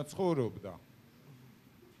გოგონა ცხოვრობდა.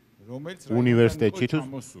 რომელიც უნივერსიტეტში თუ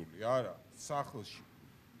ჩამოსული, არა, სახლში.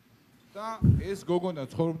 და ეს გოგონა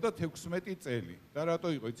ცხოვრობდა 16 წელი. და რატო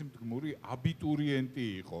იყო, იცი მდგმური? აბიტურიენტი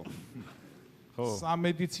იყო.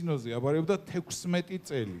 სამედიცინოზე აბარებდა 16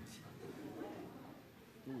 წელი.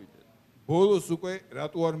 ბოლოს უკვე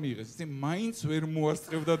რატო არ მიიღეს? ისე მაინც ვერ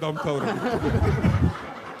მოასწრებდა დამთავრება.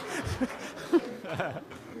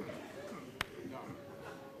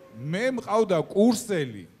 მე მყავდა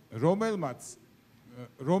კურსელი,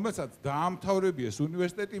 რომელსაც დაამთავრებიეს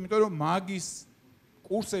უნივერსიტეტი, იმიტომ რომ მაგის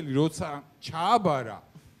კურსელი როცა ჩააბარა,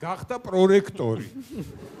 გახდა პრორექტორი.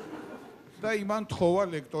 და იმან თხოვა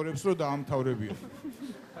ლექტორებს რომ დაამთავრებიონ.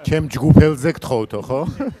 ჩემ ჯგუფელზე გთხოვთო, ხო?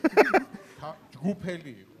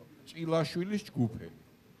 ჯგუფელი იყო, ჭილაშვილის ჯგუფელი.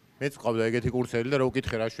 მეც ყავდა ეგეთი კურსელი და რა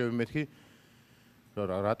უკითხე რა შვები მეთქი?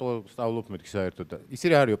 რატო სწავლობ მეთქი საერთოდ და ისი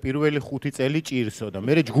რა არისო პირველი 5 წელი ჭირსო და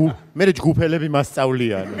მე ჯგუფელები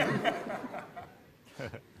მასწავლიან.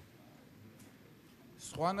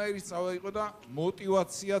 სხვანაირი სწავლა იყო და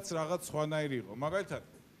мотиваციაც რაღაც სხვანაირი იყო. მაგალითად,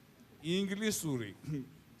 ინგლისური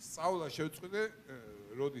სწავლა შევწყვიტე,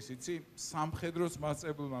 როდის იცი, სამხედროს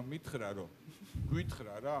მასწავლებელმა მითხრა, რომ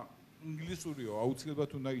გვითხრა რა, ინგლისურიო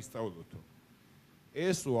აუცილებლად უნდა ისწავლოთო.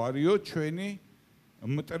 ესო არისო ჩვენი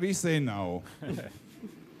მტრის ენაო.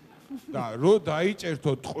 და რო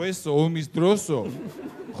დაიჭერთო ტყვესო ომის დროსო,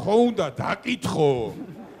 ხო უნდა დაკითხო.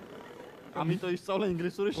 ამიტომ ისწავლა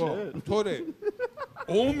ინგლისური შე. თორე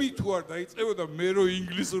ომი თუ არ დაიწყებოდა, მე რო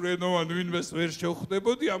ინგლისურ ენოვან ვინმეს ვერ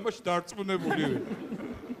შევხვდებოდი, ამაში დარწმუნებული ვარ.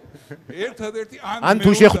 ერთადერთი ან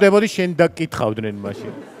თუ შეხვდებოდი, შენ დაკითხავდნენ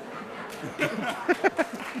მაშინ.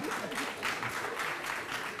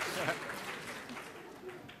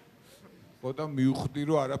 ხოდა მივხვდი,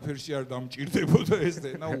 რომ არაფერში არ დამჭირდებოდა ეს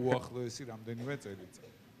ენა უახლოესი რამდენიმე წელიწად.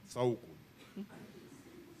 საუკუნე.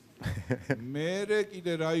 მერე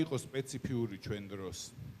კიდე რა იყო სპეციფიური ჩვენ დროს?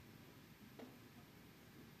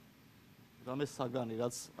 რამე საგანი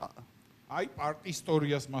რაც აი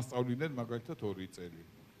პარტისტორიას მასწავლიდნენ მაგალითად 2 წელი.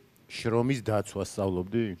 შრომის დაცვას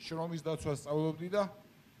სწავლობდი? შრომის დაცვას სწავლობდი და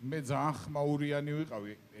მე ძალიან ხმაურიანი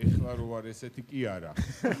ვიყავი, ეხლა რო ვარ ესეთი კი არა.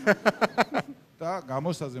 და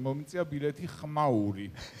გამოსაზე მომიწია ბილეთი ხმაური.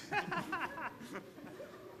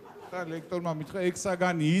 და ლექტორმა მითხრა, ეგ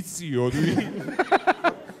საგანი იციო?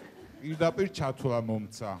 პირდაპირ ჩათვლა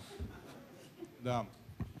მომცა. და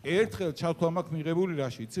ერთხელ ჩათვლა მაქვს მიღებული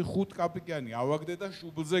რაში, იცი, 5 კაპიკიანი ავაგდე და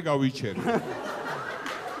შუბლზე გავიჩერე.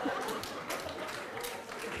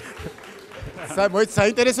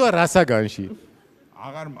 საინტერესოა რა საგანში?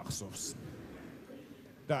 აღარ მახსოვს.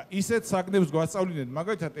 და ისეთ საგნებს გვასწავლიდნენ,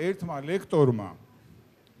 მაგალითად ერთმა ლექტორმა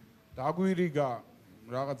დაგვირიგა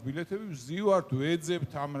რაღაც ბილეთები, ვზივართ,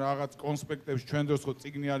 ვეძებთ ამ რაღაც კონსპექტებს, ჩვენ დროს ხო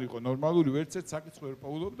წიგნი არ იყო ნორმალური, ვერც ერთ საკითხს ვერ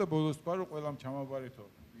პოულობ და ბოლოს თქვა, რომ ყველამ ჩამაბარეთო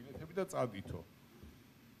ბილეთები და წადითო.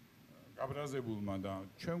 გაბრაზებულმა და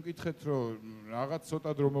ჩვენ ვკითხეთ, რომ რაღაც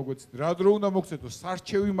ცოტა დრო მოგვეცით, რა დრო უნდა მოგცეთო,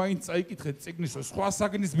 სარჩევი მაინც წაიკითხეთ წიგნისო, სხვა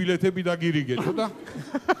საგნის ბილეთები დაგირიგეთო და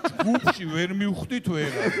ჯგუფში ვერ მივხვდით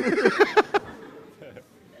ვერა.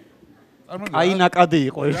 აი ნაკადი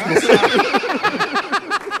იყო ეს.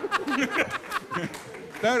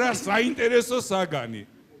 და რა საინტერესო საგანი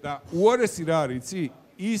და უარესი რა არის, იცი?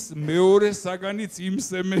 ის მეორე საგანიც იმ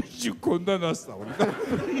სემესტრში გქონდა ნასწავლი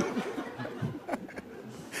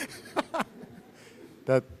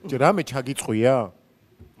და რამე ჩაგიწყვია?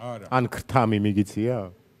 არა. ან ქრთამი მიგიცია?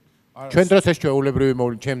 ჩვენ დროს ეს ჩვეულებრივი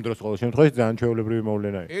მოვლენა, ჩემ დროს ყოველ შემთხვევაში ძალიან ჩვეულებრივი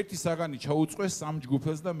მოვლენაა. ერთი საგანი ჩაუწყვეს 3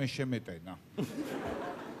 ჯგუფელს და მე შემეტენა.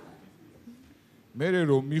 მერე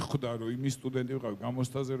რომ მიხვდა, რომ იმის სტუდენტი ვიყავი,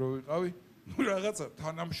 გამოსტაზე რომ ვიყავი, რაღაცა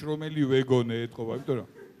თანამშრომელი ვეგონე ეთყობა, იმიტომ რომ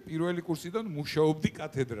პირველი კურსიდან მუშაობდი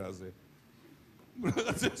კათედრაზე.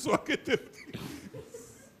 რაღაცებს ვაკეთებდი.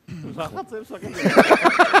 რაღაცებს ვაკეთებდი.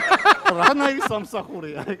 რანაირი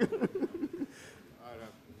სამსახურია. არა.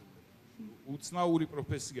 უცნაური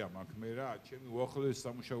პროფესია მაქვს მე რა, ჩემი უახლოესი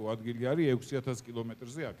სამუშაო ადგილი არის 6000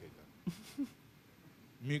 კილომეტრზე აქედან.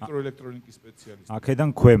 მიკროელექტრონიკის სპეციალისტი. აქედან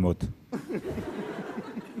ქვემოთ.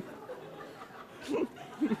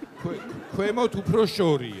 ქვემოთ უფრო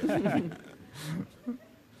შორია.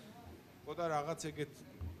 ხოდა რაღაც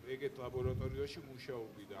ეგეთ ლაბორატორიაში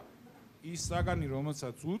მუშაობდი და ის საგანი,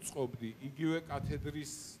 რომელსაც უწყობდი, იგივე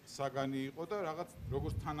კათედრის საგანი იყო და რაღაც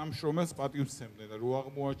როგორც თანამშრომელს პატივსცემდნენ და რო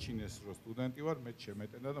აღმოაჩინეს, რომ სტუდენტი ვარ, მე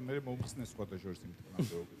შემეტენა და მე მომხსნეს სხვადასხვა იმ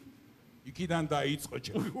თანამდებობები. იქიდან დაიწყო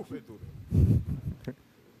ჩემი უბედურება.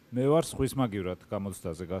 მე ვარ სხვის მაგივრად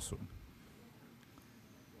გამოცდაზე გასული.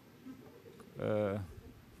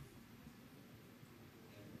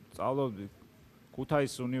 სწავლობდი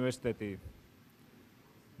ქუთაისის უნივერსიტეტი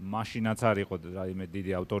მაშინაც არ იყო რაიმე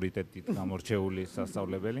დიდი ავტორიტეტით გამორჩეული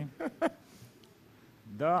სასწავლებელი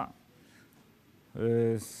და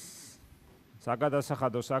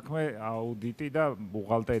საგადასახადო საქმე აუდიტი და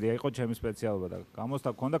ბუღალტერია იყო ჩემი სპეციალობა და გამოცდა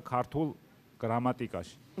მქონდა ქართულ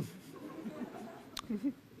გრამატიკაში.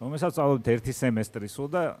 რომელსაც სწავლობთ ერთი სემესტრი სულ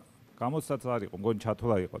და გამოცდაც არ იყო, მგონი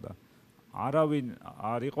ჩათვლა იყო და არავინ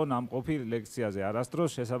არ იყო ნამყოფი ლექციაზე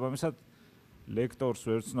არასდროს, შესაბამისად ლექტორს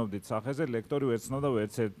ვერ ცნობდით სახეზე, ლექტორი ვერ ცნობდა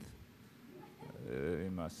ვერცერთ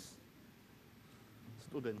იმას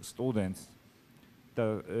სტუდენტს და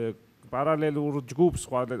პარალელურ ჯგუფს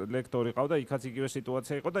სხვა ლექტორი ყავდა, იქაც იგივე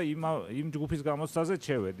სიტუაცია იყო და იმ ჯგუფის გამოცდაზე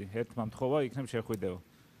შევედი. ერთმა მთხოვა, იქნებ შეხვიდეო.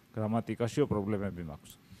 გრამატიკაშიო პრობლემები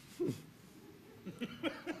მაქვს.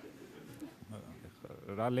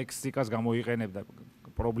 რა ლექსიკას გამოიყენებდა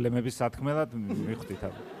პრობლემების სათქმელად მივხვდით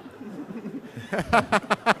აბა.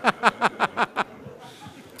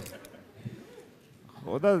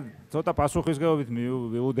 და ცოტა პასუხისგებლობით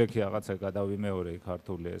მივუდექი რაღაცა გადავიმეორე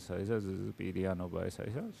ქართული ესა პირიანობა ესა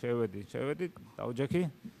შევედი დავჯექი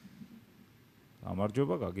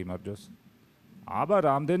გამარჯობა გაგიმარჯოს აბა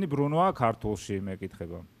რამდენი ბრუნვაა ქართულში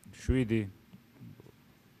მეკითხება 7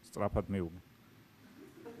 სწრაფად მივუგე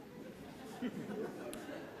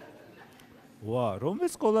ვა რომელ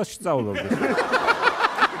სკოლაში სწავლობდი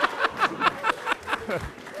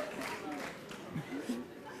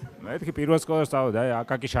მეთქი პირველ სკოლაში სწავლობდა, აი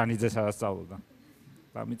აკაკი შანიძე სადაც სწავლობდა.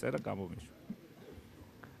 დამიწერა გამომიშვა.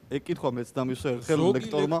 ეკითხვა მეც დამისვა ხელ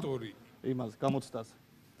ლექტორმა იმას გამოცდას.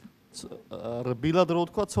 რბილად რო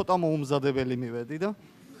ვთქვა, ცოტა მოუმზადებელი მივედი და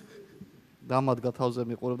დამადგა თავზე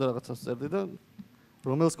მიყურებდა რაღაცას წერდი და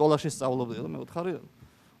რომელ სკოლაში სწავლობდი და მე ვთხარი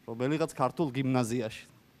რომელიღაც ქართულ გიმნაზიაში.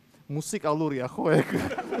 მუსიკალურია ხო ეგ?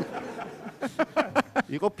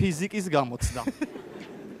 იყო ფიზიკის გამოცდა.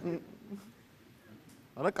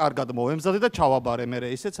 არა, კარგად მოვემზადე და ჩავაბარე, მე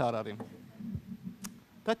ისეც არ არის.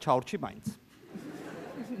 და ჩავრჩი მაინც.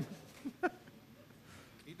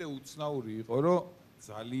 კიდე უცნაური იყო, რომ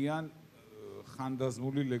ძალიან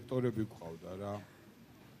ხანდაზმული ლექტორები გვყავდა რა.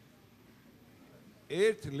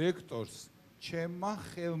 ერთ ლექტორს ჩემმა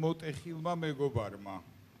ხელმოტეხილმა მეგობარმა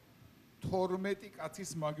 12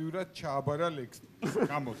 კაცის მაგივრად ჩააბარა ლექსი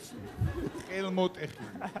გამოცდა.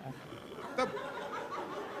 ხელმოტეხილმა. და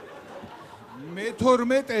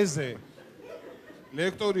მე-12-ზე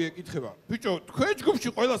ლექტორი ეკითხება, ბიჭო, თქვენ ჯგუფში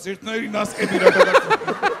ყველას ერთნაირი ნასყიდი რა გადაგწყვეტ.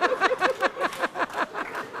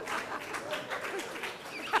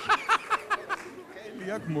 ხელი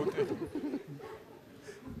აქ მოტეხი.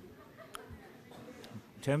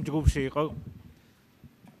 ჩემ ჯგუფში იყო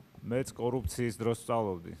მეც კორუფციის დროს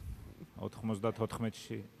სწავლობდი.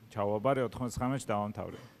 94-ში ჩავაბარე, 99-ში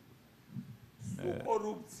დავამთავრე.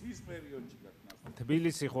 კორუფციის პერიოდში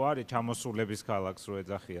თბილისი ხო არის ჩამოსულების ქალაქს რო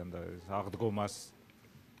ეძახიან და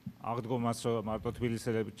აღდგომას მარტო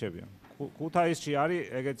თბილისელები რჩებიან. ქუთაისში არის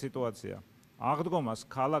ეგეთ სიტუაცია. აღდგომას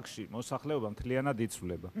ქალაქში მოსახლეობა მთლიანად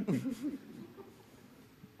იცვლება.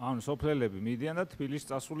 ანუ სოფლელები მიდიან და თბილისში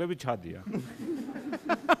წასულები ჩადიან.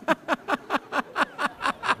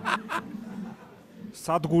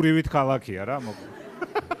 სადგურივით ქალაქია რა, მოკლედ.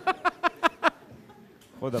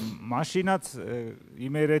 ხო და მაშინაც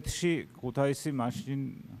იმერეთში ქუთაისი მაშინ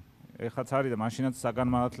ეხაც არის და მაშინაც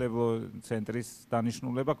საგანმანათლებლო ცენტრის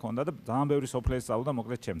დანიშნულება ქონდა და ძალიან ბევრი სოფლელი სწავლობდა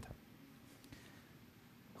მოკლედ ჩემთან.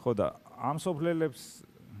 ხო და ამ სოფლელებს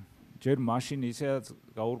ჯერ მაშინ ისედაც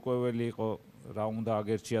გაურკვეველი იყო რა უნდა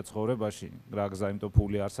აგერჩია ცხოვრებაში, რა გზა, იმიტომ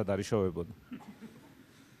ფული არსად არ იშოვებოდა.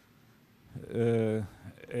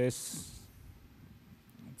 ეს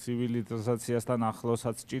ცივილიზაციასთან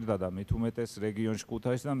ახლოსაც ჭირდა და მით უმეტეს რეგიონში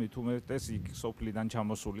ქუთაისში და მით უმეტეს იქ სოფლიდან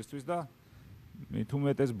ჩამოსულისთვის და მით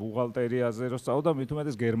უმეტეს ბუღალტერიაზე რო სწავლობდა, მით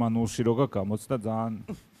უმეტეს გერმანულში რო გაქვს გამოცდა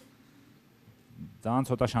ძალიან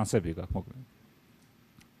ცოტა შანსები გაქვს მოკლედ.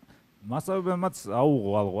 მასწავლებელმაც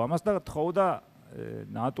აუღო ალღო ამას და თხოვდა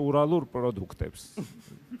ნატურალურ პროდუქტებს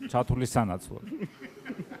ჩათვლის სანაცვლოდ.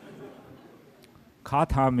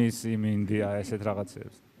 ქათამის იმინდია ესეთ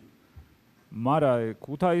რაღაცებს. მარა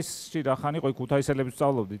ქუთაისში რახან იყო, ქუთაისელები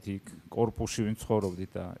სწავლობდით იქ, კორპუსში ვინ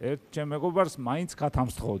ცხოვრობდით და ერთ ჩემ მეგობარს მაინც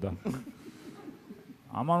ქათამს თხოვდა.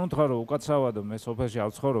 ამან უთხრა რომ უკაცრავად მე სოფელში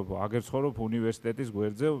არ ვცხოვრობ, აგერ ვცხოვრობ უნივერსიტეტის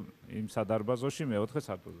გვერდზე იმ სადარბაზოში მე-4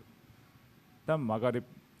 სართულზე. და მაგარი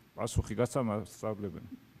პასუხი გასცა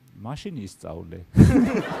მასწავლებელმა. მაშინ ისწავლე.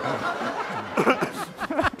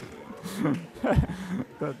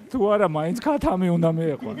 და თუ არა მაინც ქათამი უნდა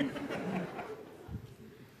მეეყვა.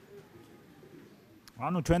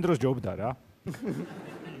 ანუ ჩვენ დროს ჯობდა რა.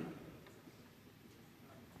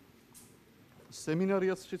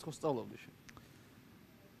 სემინარიაში ხო სწავლობდი შენ?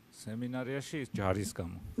 სემინარიაში ჯარის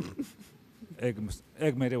გამო.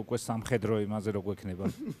 ეგ მე უკვე სამხედრო იმაზე რო გვექნება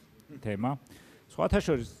თემა. სხვათა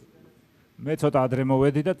შორის მე ცოტა ადრე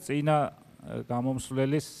მოვედი და წინა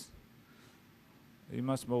გამომსვლელის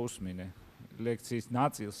იმას მოусმინე ლექციის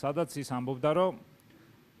ნაწილს, სადაც ის ამბობდა, რომ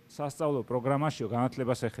სასწავლო პროგრამაშიო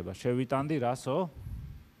განათლებას ეხება. შევიტანდი რასო?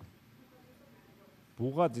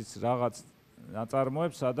 ბუღაძის რაღაც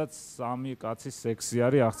ნაწარმოებს, სადაც 3 კაცის სექსი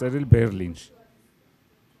არის აღწერილი ბერლინში.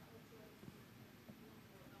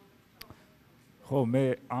 ხო, მე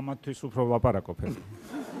ამათთვის უფრო ვლაპარაკობ.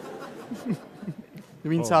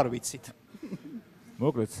 ვინც არ ვიცით.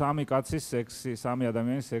 მოკლედ 3 კაცის სექსი, 3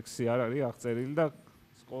 ადამიანის სექსი არის აღწერილი და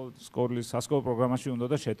სკოლის სასკოლო პროგრამაში უნდა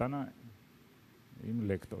და შეტანა იმ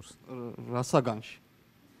ლექტორს. რასაგანში?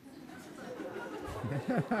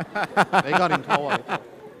 ეგ არის თავარი.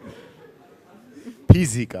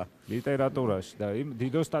 ფიზიკა, ლიტერატურაში და იმ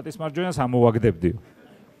დიდო სტატის მარჯვენას ამოვაგდებდიო.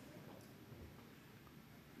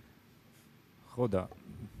 ხო და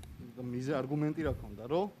მიზე არგუმენტი რა ქონდა,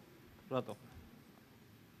 რო? რატო?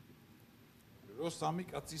 რო 3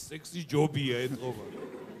 კაცის სექსი ჯობია ეთყობა.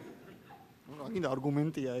 აგინდა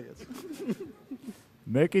არგუმენტია ეგეც.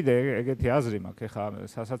 მე კიდე ეგეთი აზრი მაქვს, ეხა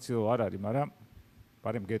სასაცილო არ არის, მაგრამ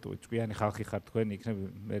პარემ გეტყვი, ჭკვიანი ხალხი ხარ თქვენ, იქნებ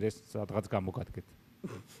მე ეს სადღაც გამოგადგეთ.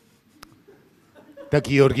 და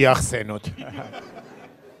გიორგი ახსენოთ.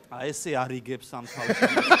 ესე არიგებს ამ თავს.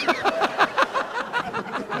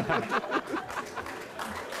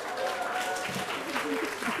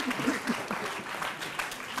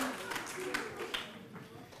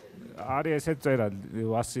 არის ესეთ წერა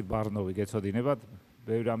ვასი ბარნოვი გეცოდინებათ,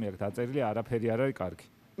 ბევრი რამე აქვს დაწერილი, არაფერი არ არის კარგი.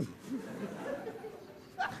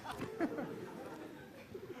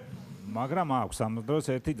 მაგრამ აქვს ამ დროს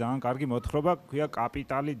ერთი ძალიან კარგი მოთხრობა, ქვია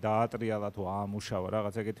კაპიტალი დაატრიალა თუ აამუშავა,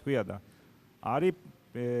 რაღაც ეგეთი ქვია და არის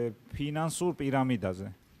ფინანსურ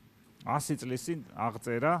პირამიდაზე. 100 წლის წინ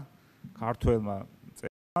აღწერა ქართველმა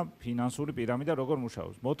წერა ფინანსური პირამიდა როგორ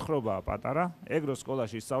მუშაობს. მოთხრობაა პატარა, ეგ რო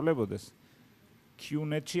სკოლაში ისწავლებოდეს.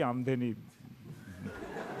 Q-net-ში ამდენი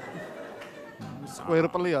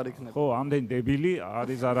სკვერპლი არ იქნება. ხო, ამდენი დებილი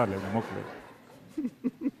არის ზარალენა, მოკლედ.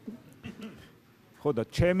 ხო და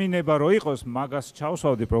ჩემი ნება რო იყოს, მაგას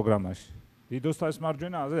ჩავსვავდი პროგრამაში. დიდოსტაის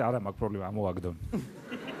მარჯვენა არა მაქვს პრობლემა, ამოვაგდონ.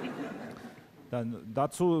 და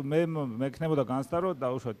დაცულ მე მექნებოდა განცდა რომ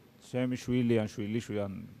დაუშვათ ჩემი შვილი ან შვილიშვილი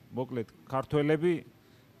ან მოკლედ ქართველები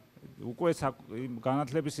უკვე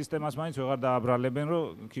განათლების სისტემას მაინც ვეღარ დააბრალებენ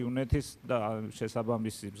რომ Q-net-ის და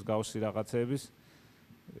შესაბამისი მსგავსი რაღაცეების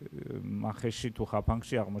მახეში თუ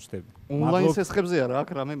ხაფანგში აღმოჩნდება. ონლაინ სესხებზე არა აქ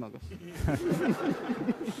რამე მაგას.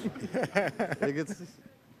 ეგეც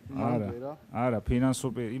არა,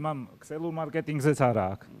 ფინანსურ იმამ ქსელურ მარკეტინგზეც არა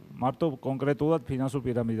აქ. მარტო კონკრეტულად ფინანსურ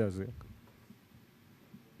პირამიდაზე აქვს.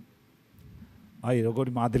 აი, როგორი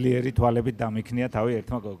მადლიერი თვალებით დამიქნია თავი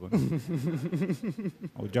ერთმა გოგონამ.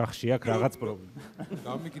 ოჯახში აქვს რაღაც პრობლემა.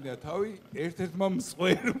 დამიქნია თავი ერთ-ერთმა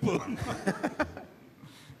მსხვერპლმა.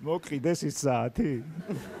 მოკიდეს ის საათი?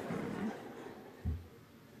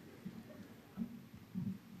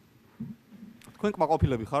 თქვენ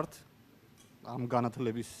კმაყოფილები ხართ ამ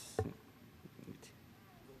განათლების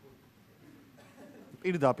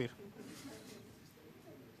პირდაპირ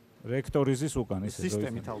რექტორიზის უკან ისე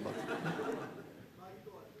სისტემით ალბათ.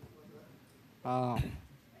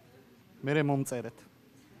 მე მომწერეთ.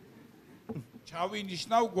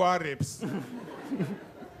 ჩავინიშნავ გვარებს.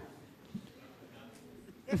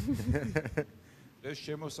 ეს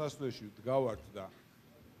შემოსასვლელში დგავართ და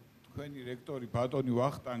თქვენი რექტორი ბატონი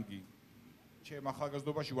ვახტანგი ჩემ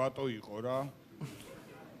ახალგაზრდობაში ვატო იყო რა.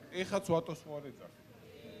 ეხაც ვატოს ხო არ ეძახ.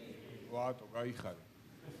 ვატო, გაიხარე.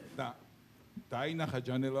 და დაინახა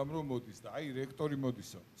ჯანელამ რომ მოდის და აი რექტორი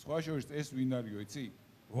მოდისო. სხვა შორის ეს ვინ არისო, იცი?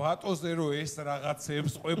 ვატოზე რო ეს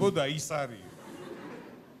რაღაცებს ყვებოდა ის არის.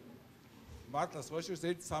 მართლა სხვა შორის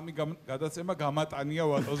 1-3 გადაცემა გამატანია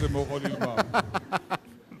ვატოზე მოყოლილმა.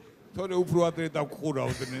 თორე უფრო ადრე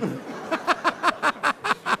დავყურავდნენ.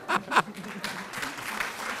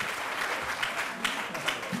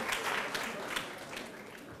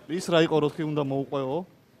 ის რა იყო როთხი უნდა მოუყვეო?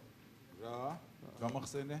 რა?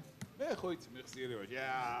 გამახსენე? მე ხო იცი მეხსიერებაში.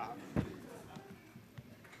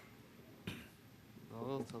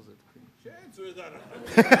 როცაზე თქვი. შენც ვეღარა.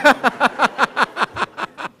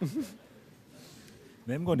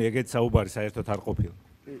 მე მგონი ეგეთ საუბარი საერთოდ არ ყოფილა.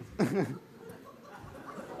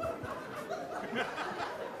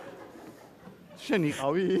 შენ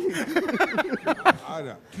იყავი?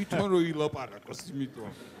 არა, თვითონ რო ილაპარაკოს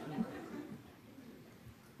იმიტომ.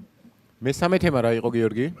 მესამე თემა რა იყო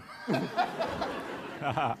გიორგი?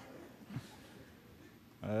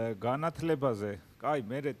 განათლებაზე. კაი,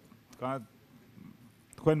 მე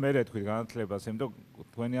თქვენ მე თქვით განათლებას, იმიტომ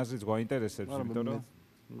თქვენი აზრიც გვაინტერესებს, იმიტომ რომ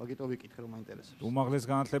მაგიტო ვიკითხე რომ მაინტერესებს. უმაღლეს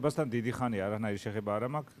განათლებასთან დიდი ხანია არანაირი შეხება არ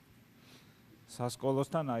მაქვს.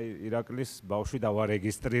 სასკოლოსთან აი ირაკლის ბავშვი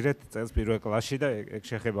დავარეგისტრირეთ წელს პირველ კლასში და ეგ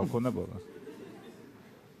შეხება მქონდა ბოლოს.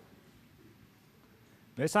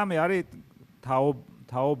 მე მესამე არის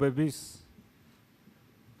თაობების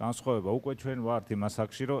განსხვავება. უკვე ჩვენ ვართ იმ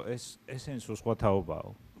ასაკში, რომ ესენი სულ სხვა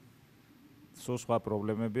თაობაა. სულ სხვა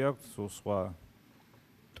პრობლემები აქვს, სულ სხვა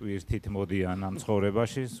ტვირთით მოდიან ამ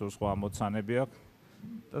ცხოვრებაში, სულ სხვა ამოცანები აქვს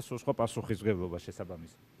და სულ სხვა პასუხისმგებლობა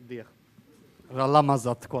შესაბამისად. დიახ. რა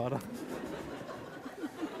ლამაზად თქვა რა.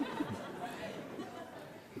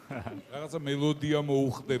 რაღაცა მელოდია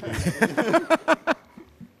მოუხდება.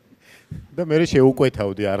 და მე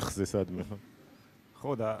შეუკვეთავდი არხზე სადმე.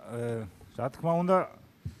 ხო და რა თქმა უნდა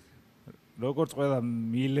როგორც ყველა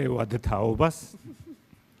მილევად თაობას,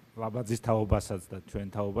 ლაბაძის თაობასაც და ჩვენ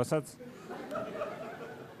თაობასაც.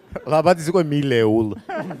 ლაბაძის უკვე მილეულ.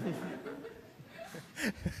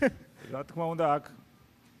 რა თქმა უნდა აქ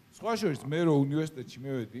სხვა შორის მე რო უნივერსიტეტში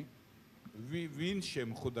მევედი, ვინ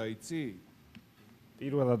შემხვდა იცი?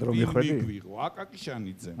 პირველად რომ მიხვედი? მიგვიღო აკაკი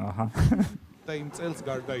შანიძე. აჰა. და იმ წელს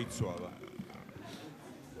გარდაიცვალა.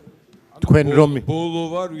 თქვენ რომ ბოლო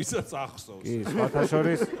ვარ ვისაც ახსოვს. კი, სხვათა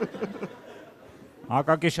შორის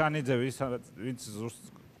აკაკი შანიძე ვინც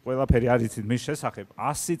ყველაფერი არ იცით მის შესახებ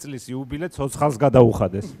 100 წლის იუბილე ცოცხალს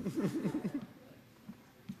გადაუხადეს.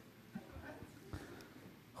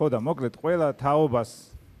 ხო და მოკლედ ყველა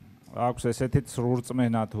თაობას აქვს ესეთი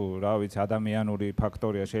სრულწმენა თუ რა ვიცი ადამიანური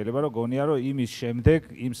ფაქტორია შეიძლება რომ გონია რომ იმის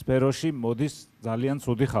შემდეგ იმ სფეროში მოდის ძალიან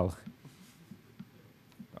ცუდი ხალხი.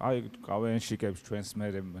 აი კავენშიკებს ჩვენს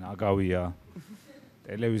მერე ნაგავია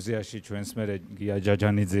ტელევიზიაში ჩვენს მერე გია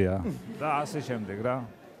ჯაჯანიძეა და ასე შემდეგ რა.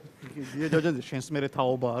 გია ჯაჯანიძე შენს მერე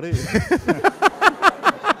თაობა არის?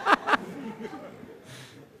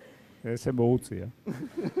 ესე მოუწია.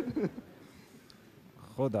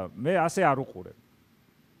 ხო და მე ასე არ უყურებ.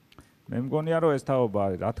 მე მგონია რომ ეს თაობა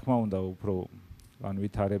არის რა თქმა უნდა უფრო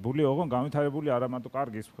განვითარებული, ოღონ განვითარებული არა მარტო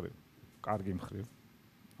კარგი მხრივ.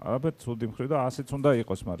 არაბეთ ცუდი მხრივ და ასეც უნდა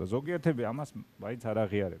იყოს, მაგრამ ზოგიერთები ამას მაინც არ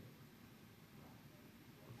აღიარებენ.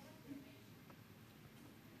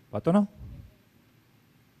 ბატონო?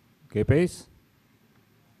 გპ-ის?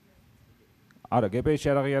 არა, გპ-ის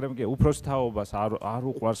არ აღიარებენ, კი, უფროს თაობას არ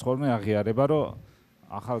უყვარს ხოლმე აღიარება, რომ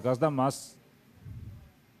ახალგაზრდა მას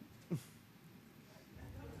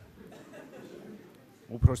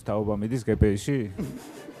უფროს თაობა მიდის გპ-ში?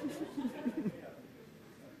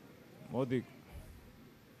 მოდი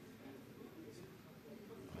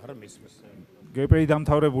არ მისმის. გპ-ი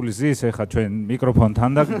დამთავრებული ზის ეხა ჩვენ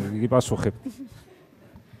მიკროფონთან და გიპასუხებ.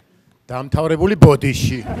 დამთავრებული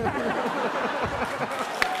ბოდიში.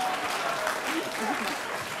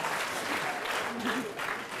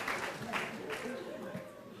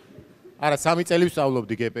 არა, 3 წელი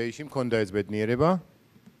ვსწავლობდი გპ-ში, მქონდა ეს ბედნიერება.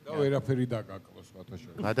 და ვერაფერი დაკაკლო სხვათა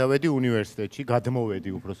შორის. გადავედი უნივერსიტეტში, გადმოვედი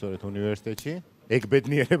უბრალოდ უნივერსიტეტში. ეგ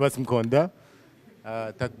ბედნიერებაც მქონდა.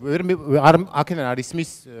 და აქედან არის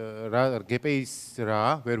მის რა გპ-ის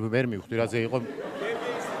რა, ვერ მივხვდი რაზე იყო.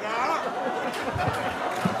 გპ-ის რა?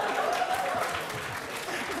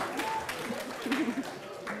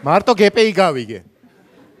 მარტო გპ-ი გავიგე.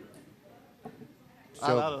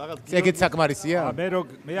 არა, რაღაც ეგეც საკმარისია?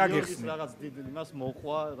 მე აგიხსნი. რაღაც დიდ იმას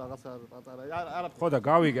მოყვა, რაღაც პატარა. არა, ხო და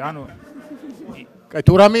გავიგე, ანუ კაი,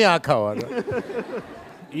 თუ რამე აქავარ.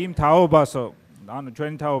 იმ თაობასო, ანუ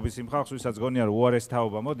ჩვენი თაობის იმ ხალხს ვისაც გონია რომ უარეს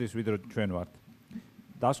თაობა მოდის, ვიდრე ჩვენ ვართ.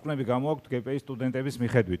 დასკვნები გამოაქვთ გპ-ის სტუდენტების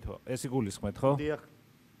მიხედვითო. ეს იგულისხმეთ, ხო? დიახ.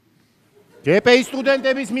 გპ-ის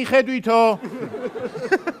სტუდენტების მიხედვითო.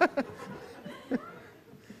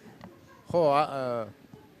 ხო,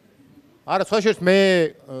 არა, სხვა შორის მე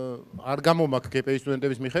არ გამომაქვს გპ-ის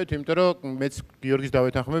სტუდენტების მიხედვით, იმიტომ რომ მეც გიორგის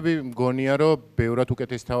დავეთანხმები, მგონია რომ ბევრად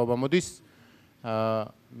უკეთესი თაობა მოდის.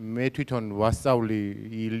 მე თვითონ ვასწავლი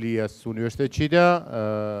ილიას უნივერსიტეტში და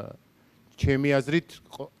ჩემი აზრით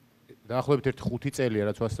დაახლოებით 5 წელია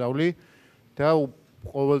რაც ვასწავლი და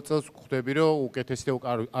ყოველ წელს ხვდები რომ უკეთესი და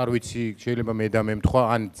არ ვიცი შეიძლება მე და მე მთვა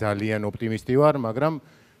ან ძალიან ოპტიმისტი ვარ, მაგრამ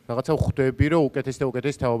რაღაცა ხვდები რომ უკეთესი და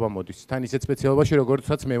უკეთესი თაობა მოდის. თან ისეთ სპეციალობაში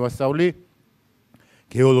როგორცაც მე ვასწავლი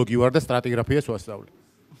გეოლოგი ვარ და სტრატიგრაფიას ვასწავლი.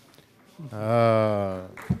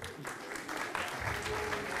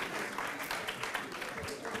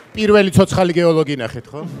 პირველი ცოცხალი გეოლოგი ნახეთ,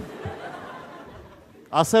 ხო?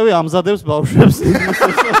 ასევე ამზადებს ბავშვებს.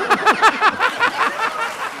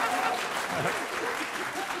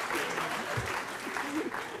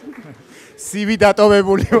 CV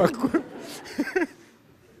დატოვებული მაქვს.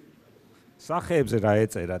 სახეებზე რა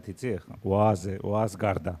ეწერათ, იცი ახლა? ვას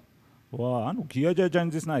გარდა. ანუ გია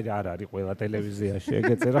ჯაჯანიძესნაირი არ არის ყველა ტელევიზიაში,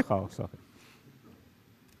 ეგ ეწერა ხალხს სახე.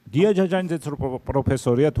 გია ჯაჯანიძეც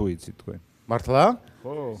პროფესორია თუ იცით თქვენ? მართლა?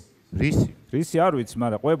 ხო. რისი არ ვიცი,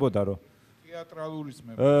 მაგრამ ყვებოდა რომ თეატრალურის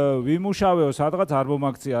მე. ვიმუშავეო, სადღაც არ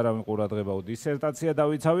მომაქცია არავინ ყურადღებაო, დისერტაცია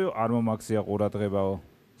დავიცავიო, არ მომაქცია ყურადღებაო.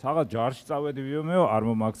 საღა ჯარში წავედი ვიომეო, არ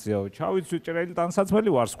მომაქციაო. ჩავიცვი ჭრელი ტანსაცმელი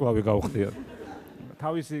ვარსკვლავი გავხდია.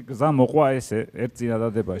 თავისი გზა მოყვა ესე ერთ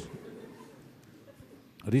წინადადებაში.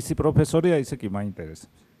 რისი პროფესორია ისე კი მაინტერესებს.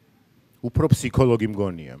 უფრო ფსიქოლოგი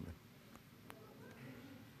მგონია მე.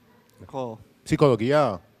 ხო. ფსიქოლოგია?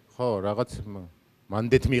 ხო, რაღაც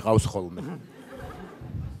მანდეთ მიყავს ხოლმე.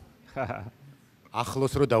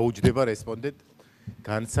 ახლოს რო დაუჯდება რესპონდენტ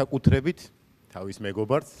განსაკუთრებით თავის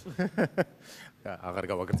მეგობარს. აღარ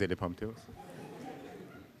გავაგრძელებ ამ თემას.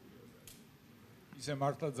 ისე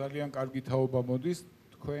მართლა ძალიან კარგი თაობა მოდის,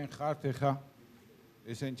 თქვენ ხართ ეხა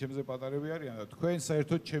ესენი ჩემზე პატარები არიან და თქვენ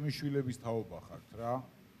საერთოდ ჩემი შვილების თაობა ხართ რა.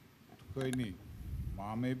 თქვენი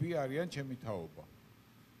მამები არიან ჩემი თაობა.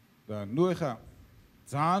 და ნუ ეხა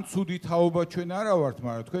ძალიან ცუდი თაობა ჩვენ არა ვართ,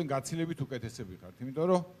 მაგრამ თქვენ გაცილებით უკეთესები ხართ, იმიტომ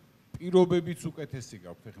რომ პირობებიც უკეთესი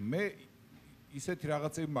გაქვთ. ეხა მე ისეთი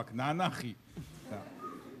რაღაცები მაქვს ნანახი და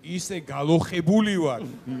ისე გალოხებული ვარ.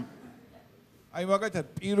 აი მაგალითად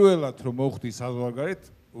პირველად რომ მოხდი საზღვარგარეთ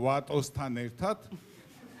ვატოსთან ერთად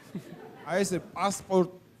აი ესე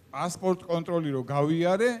პასპორტ კონტროლი რო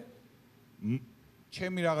გავიარე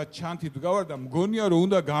ჩემი რაღაც ჩანთით გავარ და მგონია რომ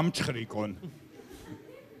უნდა გამჩხრიკონ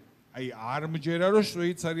აი არ მჯერა რომ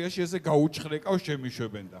შვეიცარიაში ესე გაუჩხრეკავს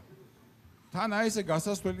შემიშვებენ და თან აი ესე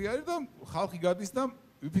გასასვლელი არის და ხალხი გადის და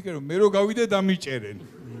ვიფიქრე რომ მე რო გავიდე და მიჭერენ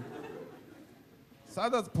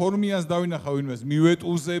სადაც ფორმიანს დავინახავ ვინმეს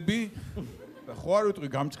მივეტუზები ხო არ ვიტყვი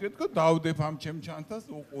გამჭრიდო დავდებ ამ ჩემ ჩანთას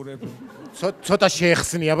უყურებ ცოტა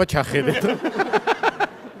შეეხსნი აბა ჩახედეთ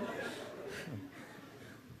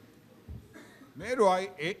მე რო აი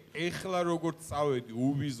ეხლა როგორც წავედი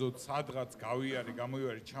უვიზოთ სადღაც გავიარე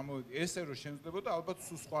გამოვიარე ჩამოვედი ესე რომ შემძლებოდა ალბათ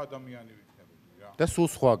სულ სხვა ადამიანი ვიქნებოდი რა და სულ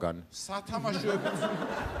სხვაგან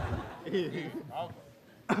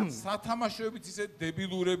სათამაშოებიც ისე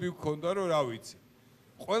დებილურები ვქონდა რომ რა ვიცი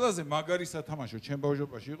ყველაზე მაგარი სათამაშო ჩემ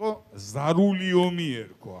ბავშვობაში იყო ზარული ომი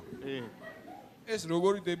ერქვა. ეს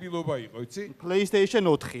როგორი დებილობა იყო, იცი? PlayStation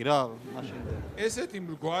 4 რა, მაშინდე. ესეთი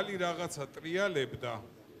მრგვალი რაღაცა ტრიალებდა.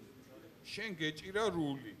 შენ გეჭირა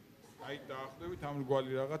რული. აი დაახლოებით ამ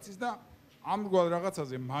მრგვალი რაღაცის და ამ მრგვალ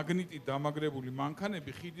რაღაცაზე მაგნიტით დამაგრებული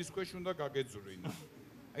მანქანები ხიდის ქვეშ უნდა გაგეძვრინა.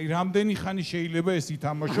 აი რამდენი ხანი შეიძლება ეს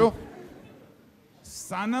ითამაშო?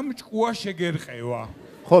 სანამ ჭკუა შეგერყევა.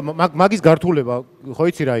 ხო, მაგის გართულება, ხო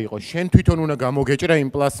იცი რა იყო? შენ თვითონ უნდა გამოგეჭრა იმ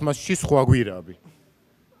პლასმასში სხვა გვირაბი.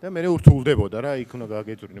 და მე ურთულდებოდა რა, იქ უნდა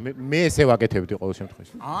გაგეჭრინე. მე ესე ვაკეთებდი ყოველ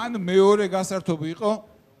შემთხვევაში. ან მეორე გასართობი იყო,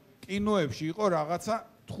 კინოებში იყო რაღაცა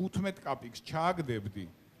 15 კაპიკს ჩააგდებდი.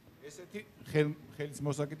 ესეთი ხელის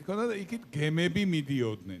მოსაკეთი ქონდა და იქით გემები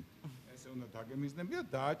მიდიოდნენ. ესე უნდა დაგემიზნებია,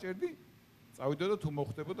 დააჭერდი წავიდო და თუ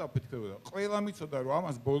მოხდებოდა აფეთქებოდა. ყველა მიცოდა რომ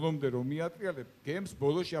ამას ბოლომდე რომ მიატრიალებ, გემს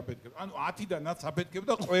ბოლოში აფეთქებ. ანუ 10-დანაც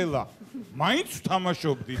აფეთქებდა ყველა. მაინც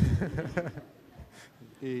ვთამაშობდი.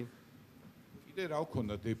 კიდე რა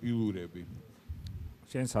ვქონდა დებილურები.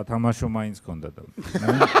 შენ სათამაშო მაინც ქონდა და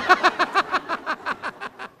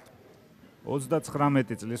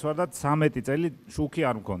 39 წლის ვარ და 13 წელი შუქი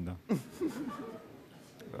არ მქონდა.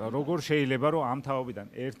 როგორ შეიძლება რომ ამ თაობიდან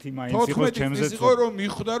ერთი მაინც იყოს ჩემზე ის იყო რომ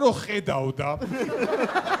მიხვდა რომ ხედავდა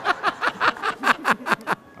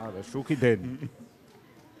არა შუქი დენი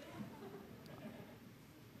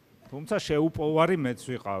თუმცა შეუპოვარი მეც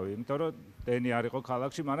ვიყავი იმიტომ რომ დენი არ იყო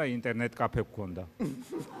ქალაქში მაგრამ ინტერნეტ კაფე გქონდა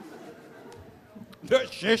და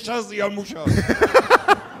შეშაზია მუშაობა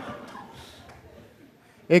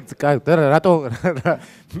ეგ და რატო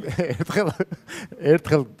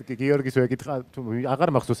ერთხელ გიორგის ვეკითხა თუ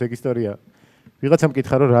აღარ მახსოვს ეგ ისტორია ვიღაცამ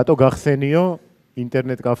მკითხა რომ რატო გახსენიო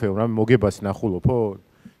ინტერნეტ კაფეო რა მოგებას ნახულობო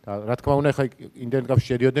და რა თქმა უნდა ხა ინტერნეტ კაფეში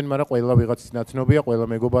შედიოდნენ მაგრამ ყველა ვიღაცის ნაცნობია ყველა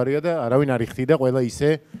მეგობარია და არავინ არ იხდიდა ყველა ისე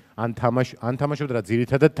ან თამაშობდა რა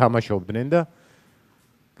ძირითადად თამაშობდნენ და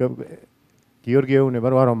გიორგი ეუბნება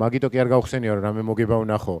რომ არა მაგიტო კი არ გავხსენიო რომ რამე მოგება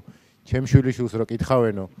ვნახო ჩემ შვილიშვილს რო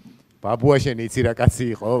კითხავენო ბაბუა შენ იცი რა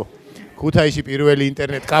კაცი იყო? ქუთაისში პირველი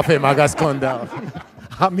ინტერნეტ კაფე მაგას ქონდა.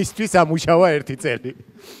 ამისთვის ამუშავა 1 წელი.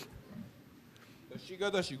 და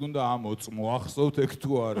შიგადაში გუნდა ამოწმო, ახსოვთ ეგ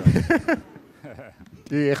თუ არა.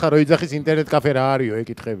 კი, ეხლა რო იძახის ინტერნეტ კაფე რა არისო,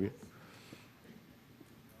 ეკითხები.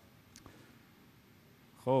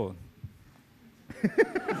 ხო.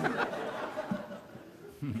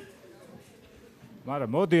 მაგრამ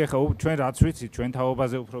მოდი ეხლა ჩვენ რაც ვიცი, ჩვენ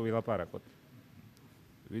თაობაზე უფრო ვილაპარაკოთ.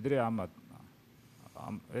 ვიდრე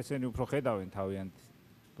ესენი უფრო ხედავენ თავიანთ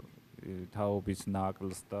თაობის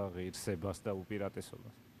ნაკლს და ღირსებას და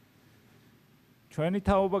უპირატესობას. ჩვენი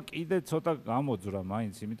თაობა კიდე ცოტა გამოძვრა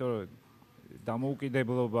მაინც, იმიტომ რომ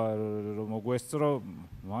დამოუკიდებლობა რომ მოგვესწრო,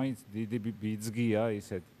 მაინც დიდი ბიძგია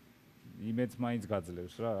ისეთ იმედს მაინც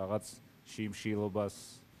გაძლევს რა, რაღაც შიმშილობას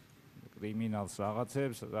კრიმინალს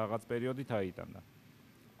რაღაცებს რაღაც პერიოდით აიტანდა.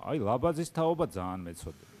 აი ლაბაძის თაობა ძალიან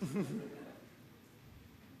მეცოდე.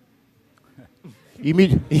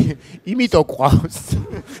 იმიტომ ყავს.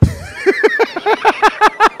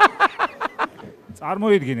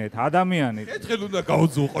 წარმოიდგინეთ ადამიანი ერთხელ უნდა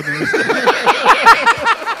გაუძულყო.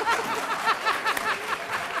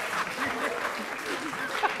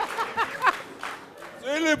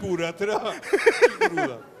 წელებურად რა.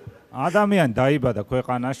 ადამიანი დაიბადა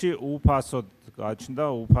ქვეყანაში, უფასოდ გაჩნდა,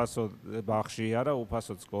 უფასოდ ბაღში არა,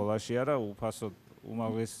 უფასოდ სკოლაში არა, უფასოდ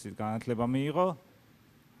უმაღლესი განათლება მიიღო.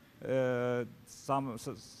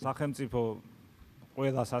 სახელმწიფო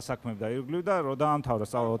ყველა სასაქმემ დაირგლივდა, რო დაამთავრა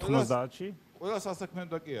სწავლა 90-ში. ყველა სასაქმემ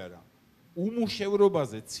და კი არა.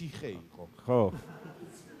 უმუშევრობაზე ციხე იყო. ხო.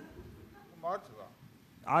 მართლა.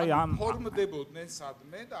 აი ამ ფორმდებოდნენ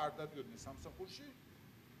სადმე და არ დადიოდნენ სამსახურში.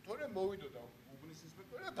 თორე მოვიდოდა უბნის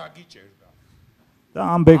ინსპექტორი და დაგიჭერდა. და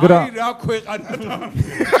ამ ბეგრა აი რა ქვეყანა და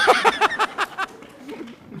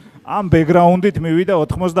ამ ბეკგრაუნდით მივიდა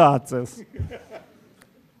 90 წელს.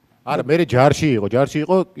 არა, მე ჯარში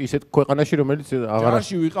იყო ისეთ ქვეყანაში, რომელიც აღარ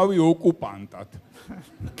ჯარში ვიყავი ოკუპანტად.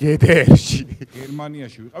 გედერში.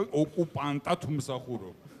 გერმანიაში ვიყავი ოკუპანტად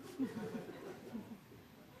უმსახურობ.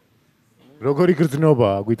 როგორი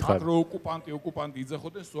გრძნობაა, გითხარ? რო ოკუპანტი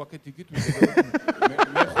იძახოდნენ, სუაქეთ იქით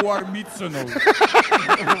მე ხო არ მიცნო.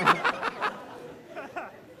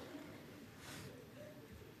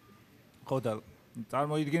 ხო და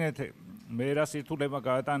წარმოიდგინეთ მე რა სირთულემა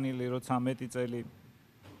გაატანილი რო 13 წელი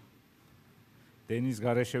დენის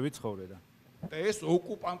გარეშე ვიცხოვრე და ეს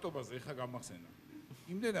ოკუპანტობაზე ხა გამახსენა.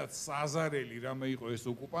 იმდენად საზარელი რამე იყო ეს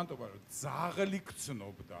ოკუპანტობა, რომ ძაღლი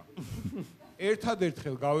გწნობდა.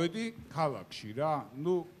 ერთადერთხელ გავედი ქალაქში რა.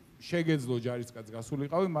 ნუ შეგეძლო ჯარისკაც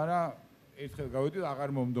გასულიყავი, მაგრამ ერთხელ გავედი და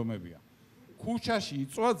აღარ მომდომებია. ქუჩაში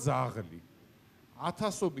იწვა ძაღლი.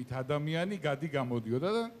 1000-ობით ადამიანი გადი გამოდიოდა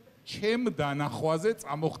და ჩემ დანახვაზე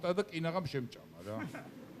წამოხტა და კინაღამ შემჭამა რა.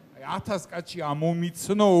 აი 1000 კაცი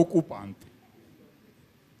ამომიცნო ოკუპანტი.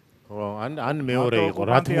 ხო, ან მეორე იყო,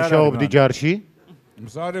 რა თმუშაობდი ჯარში?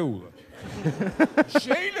 მზარეულად.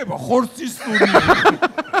 შეიძლება ხორცის სტუდია.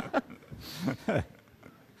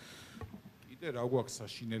 კიდე რა გვაქვს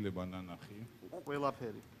საშინელება ნანახი?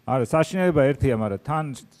 ყველაფერი. არა, საშინელება ერთია, მაგრამ თან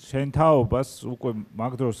შენ თაობას უკვე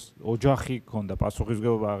მაგ დროს ოჯახი ქონდა,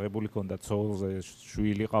 პასუხისმგებლობა აღებული ქონდა, ცოლზე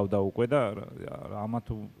შვილი ყავდა უკვე და ამა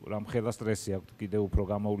თუ რამ ხელა სტრესი აქვს კიდე უფრო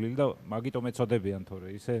გამოვლილი და მაგიტომ ეწოდებიან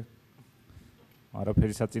თორე ისე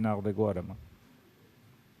არაფერი საწინააღმდეგო არა მაგ.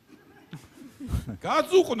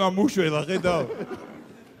 გაწუყნა მუშველა ხედავ.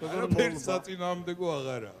 არაფერი საწინააღმდეგო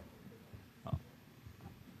აღარა.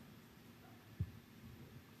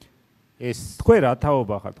 ეს თქვენ რა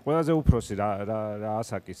თაობა ხართ? ყველაზე უფროსი რა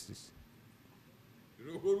ასაკის ის?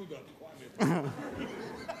 როგორ უნდა თქვანეთ?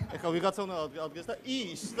 ეხლა ვიღაცა უნდა ადგეს და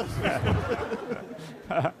ის.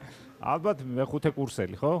 ალბათ მე-5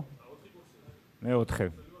 კურსელი, ხო?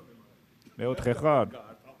 მე-4. მე-4 ხარ?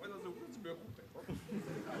 ყველაზე უფროსი მე-5 ხო?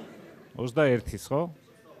 21-ის, ხო?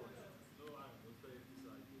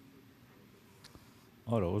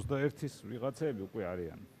 არა, 21-ის ვიღაცები უკვე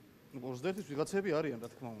არიან. 21-ის ვიღაცები არიან, რა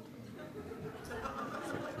თქმა უნდა.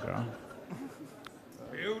 რა.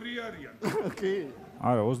 ბევრი არიან. კი.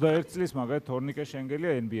 არა, 21 წლის მაგალითად თორნიკე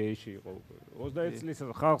შენგელია NBA-ში იყო უკვე. 21 წლის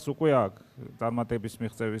ხალხს უკვე აქვს წარმატების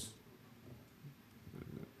მიღწევის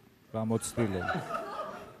გამოცდილება.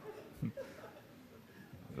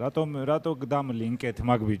 რატო გდამლინკეთ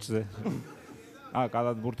მაგ ბიჭზე?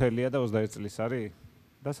 კალათბურთელია და 21 წლის არის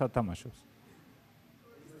და სათამაშოს.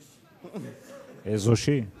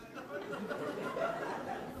 ეზოში?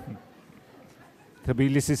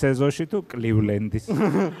 თბილისის ეზოში თუ კლივლენდის?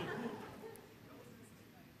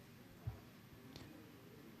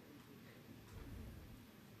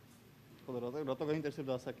 რატო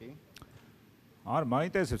გაინტერესებდა ასაკი? არ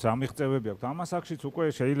მაინტერესებს რა მიღწევები აქვს. ამ ასაკშიც უკვე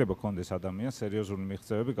შეიძლება კონდეს ადამიანს სერიოზული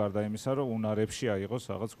მიღწევები, გარდა იმისა, რომ უნარებში აიღოს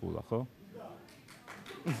რაღაც გულა, ხო?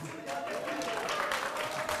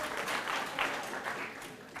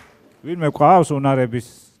 ვინმე გვყავს უნარების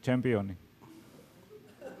ჩემპიონი?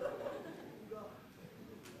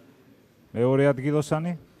 მეორე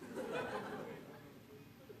ადგილოსანი?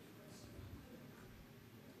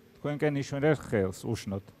 თქვენკენ იშვიათ ხელს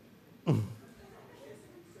უშნოთ.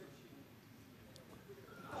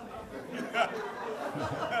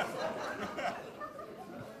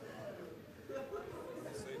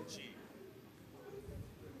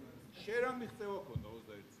 შერა მიღწევა ქონდა 21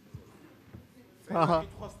 წელს. აჰა.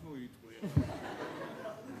 კითხვას მოიტყვია.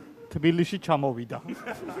 თბილისში ჩამოვიდა.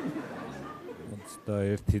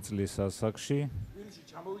 21 წლის ასაკში. თბილისში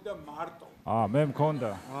ჩამოვიდა მარტო. მე მქონდა.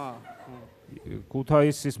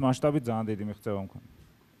 ქუთაისის მასშტაბით ძალიან დიდი მიღწევა მქონდა.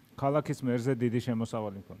 ქალაქის მერზე დიდი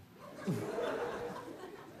შემოსავალი მქონდა.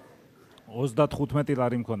 35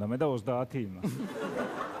 ლარი მქონდა მე და 30 იმას.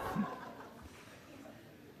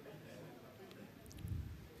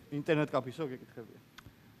 ინტერნეტ კაფისო გეკითხებია.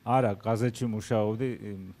 არა, გაზეთში მუშაობდი,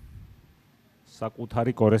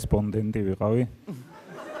 საკუთარი კორესპონდენტი ვიყავი.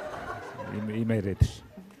 იმერეთში.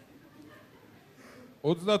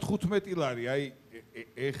 35 ლარი, აი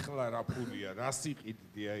ეხლა რა ფულია, რა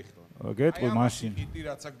სიყიდდი ახლა? გეტყვი მაშინ. სიყიდი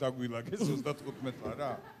რაც აქ დაგვილაგეს 35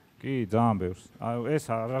 ლარა? კი, ძალიან ბევრს. ეს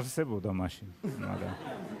არ არსებობდა მაშინ, მაგრამ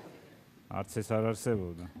არც ეს არ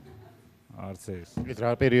არსებობდა. არც ეს. ეს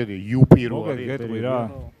რა პერიოდი? იუპი რო არის. გეტყვი რა.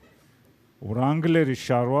 ვრანგლერის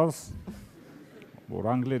შარვალს,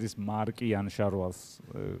 ვრანგლერის მარკიან შარვალს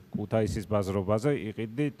ქუთაისის ბაზრობაზე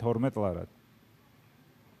იყიდდი 12 ლარად.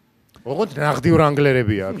 ოღონდ ნაღდი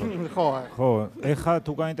ვრანგლერებია აქ. ხო. ხო, ეხა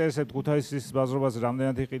თუ გაინტერესებთ ქუთაისის ბაზრობაზე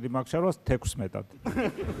რამდენად იყიდი მაგ შარვალს 16-ად.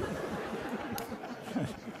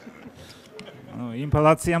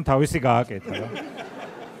 ინფლაციამ თავისი გააკეთა რა.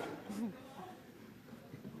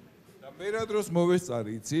 და მე რა დროს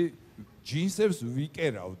მოვესწარი, იცი? ჯინსებს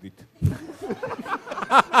ვიკერავდით.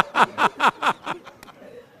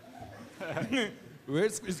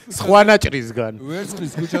 სხვანაჭრისგან.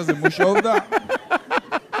 ვერცხლის ქუჩაზე მუშაობდა.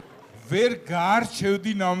 ვერ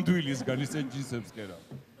გაარჩევდი ნამდვილისგან ისე ჯინსებს კერავ.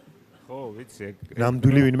 ხო, ვიცი,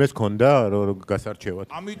 ნამდვილი ვინმეს ქონდა რომ გასარჩევად.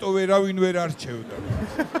 ამიტომ ვერავინ ვერ არჩევდა.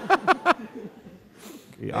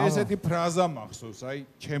 ესეთი ფრაზა მახსოვს, აი,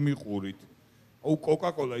 ჩემი ყურით. აუ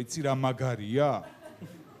კოკა-კოლა იცი რა მაგარია?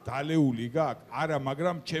 დალეული გაქვს? არა,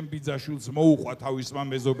 მაგრამ ჩემ ბიძაშვილს მოუყვა თავისმა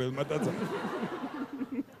მეზობელმა და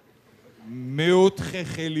მეოთხე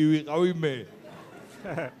ხელი ვიყავი მე.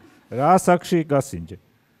 რა საკში გასინჯე?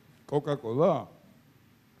 კოკა-კოლა?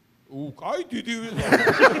 კაი დიდი ვიყავი.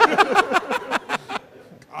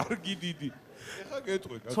 კარგი დიდი. ეხა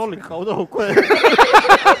გეტყვი. ცოლი ყავდა უკვე.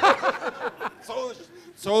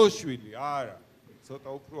 ცოლშვილი, არა. ცოტა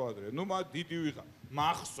უფრო ადრე. ნუ მა დიდი ვიყავ.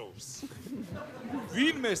 მახსოვს.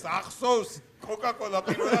 ვინმეს ახსოვს კოკა-კოლა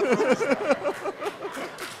პირველად მომსწრა.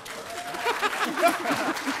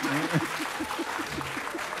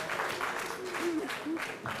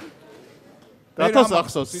 დათოს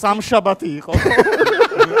ახსოვს, სამშაბათი იყო.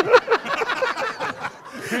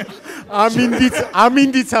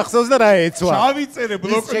 ამინდიც ახსოვს და რა ეცვა? ჩავიწერე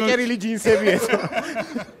ბლოკნოტში. შეკერილი ჯინსები ეცვა.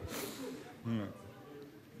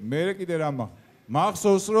 მე კიდე რა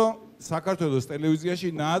მახსოვს რომ საქართველოს ტელევიზიაში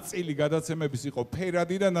ნაწილი გადაცემების იყო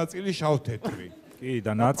ფერადი და ნაწილი შავ-თეთრი. კი,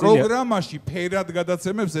 და ნაწილი პროგრამაში ფერად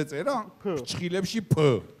გადაცემებს ეწერა? ფრჩხილებში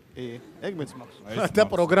ფ. ეგ მეც მახსოვს. და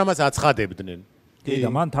პროგრამას აცხადებდნენ. კი, და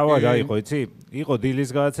მან თავად აიყო, იცი? იყო დილის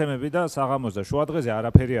გადაცემები და საღამოს და შუადღეზე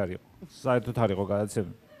არაფერი არ იყო. საერთოდ არ იყო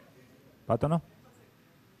გადაცემები. ბატონო?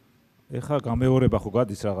 ეხა გამეორება ხო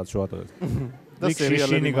გადის რაღაც შუადღეზე. და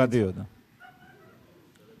სერიალები გადიოდა.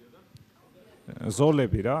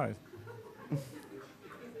 ზოლები რა ეს.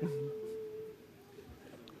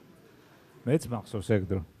 მეც მახსოვს ეგ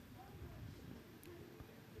დრო.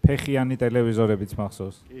 ფეხიანი ტელევიზორებიც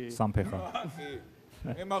მახსოვს, სამფეხა.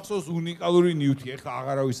 მე მახსოვს უნიკალური ნიუტი, ეხლა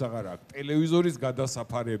აღარავის აღარ აქვს. ტელევიზორის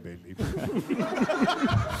გადასაფარებელი.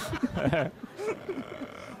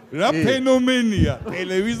 რა ფენომენია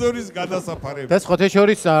ტელევიზორის გადასაფარებელი. და სხვათა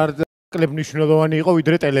შორის არკლებ მნიშვნელოვანი იყო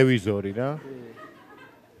ვიდრე ტელევიზორი რა.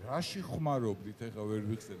 რაში ხმარობდით ეხლა ვერ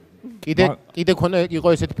ვიხსენებ. კიდე ქონდა იყო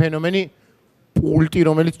ესეთი ფენომენი პულტი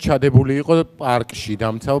რომელიც ჩადებული იყო პარკში,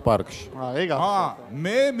 დამცავ პარკში. ეგ ახსოვს.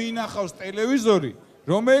 მე მინახავს ტელევიზორი,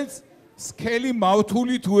 რომელიც სქელი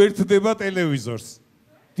მავთულით უერთდება ტელევიზორს.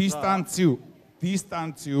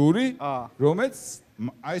 დისტანციური, რომელიც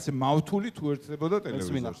აი ესე მავთულით უერთდებოდა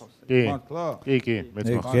ტელევიზორს. მართლა? კი, მეც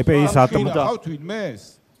მახსოვს. GPS ატმორავთ ვინმეს?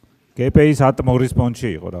 GPS ატმორის პონჩი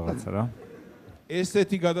იყო რაღაცა რა.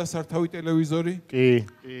 ესეთი გადასართავი ტელევიზორი? კი.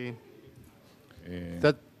 და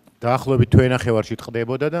დაახლოებით თვენახევარში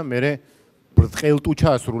ტყდებოდა და მე ბრტყელტუჩა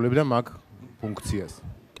ასრულებდა მაგ ფუნქციას.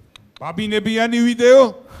 ბაბინებიანი ვიდეო?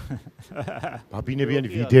 ბაბინებიანი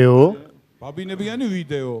ვიდეო? ბაბინებიანი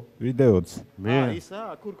ვიდეო. ვიდეოც.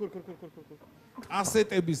 ისა, კურ.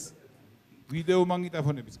 კასეტების ვიდეო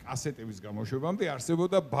მაგნიტოფონების კასეტების გამოშვებამდე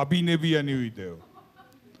არსებობდა ბაბინებიანი ვიდეო.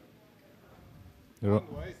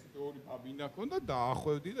 აი ეს ორი ბაბინა ქონდა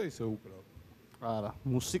დაახვევდი და ისე უკრავ. არა,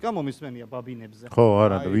 მუსიკა მომისმენია ბაბინებზე. ხო,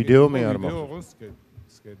 არა, და ვიდეო მე არ მახსოვს. ვიდეო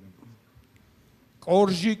სკედნი.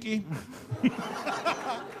 კორჟიკი.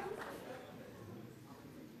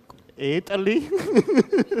 ეტლი.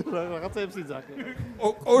 რაღაცებს იძახე.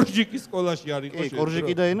 კორჟიკის სკოლაში არ იყო კი,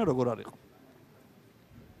 კორჟიკი და ენა როგორ არ იყო?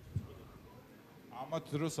 ამათ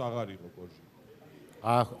დროს აღარ იყო კორჟიკი.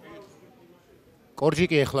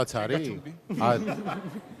 კორჟიკი ეხლაც არის?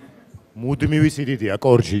 მუდმივი სიდიდეა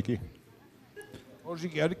კორჟიკი.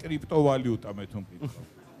 კორჟიკი არის კრიპტოვალიუტა მე თუ მკითხავ.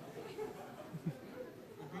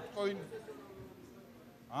 ბიტკოინი.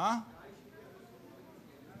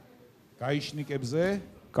 გაიშნიკებზე?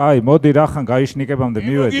 კაი, მოდი რახან გაიშნიკებამდე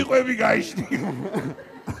მივედი. მოგიყვები გაიშნიკებ.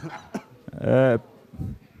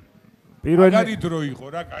 პირველი მაგარი დრო იყო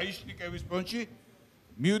რა გაიშნიკების პონჩი.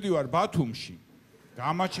 მივდივარ ბათუმში.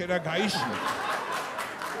 გამაჩერა გაიშნიკ.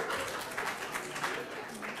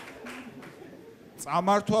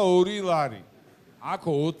 წამართვა 2 ლარი. აქ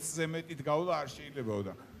 20-ზე მეტით გავლა არ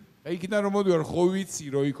შეიძლებაოდა. იქიდან რომ მოდივარ ხო ვიცი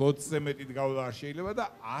რომ იქ 20-ზე მეტით გავლა არ შეიძლება და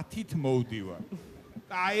 10-ით მოვდივარ.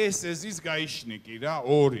 და ეს ის გაიშნიკი რა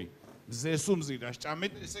 2. მზეს უმზირა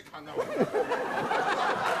სჭამეთ ესე ქანავა.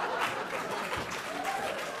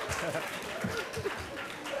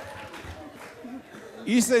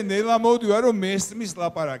 ისე ნელა მოვდივარ რომ მესმის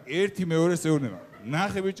ლაპარაკი. ერთი მეორეს ეუბნება.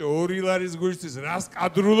 ნახე ბიჭო 2 ლარის გულისთვის რას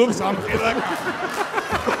კადრულობს ამ ხელაკა.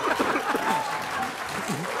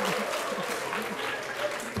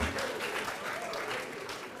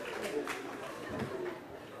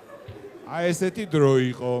 აი ესეთი დრო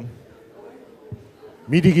იყო.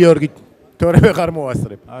 მიდი გიორგი, თორე ვეღარ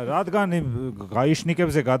მოასწრებ. რადგან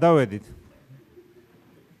გაიშნიკებზე გადავედით.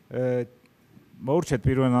 მოურჩეთ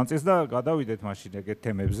პირველ ნაწილს და გადავიდეთ მაშინ ეგეთ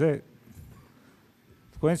თემებზე.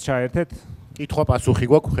 თქვენს ჩაერთეთ კითხვა-პასუხი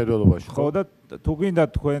გვაქვს ხედველობაში. ხო და თუ გინდა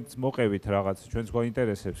თქვენც მოყევით რაღაც, ჩვენც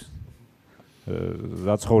გვაინტერესებს.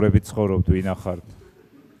 რა ცხოვრებით ცხოვრობთ, ვინ ახართ?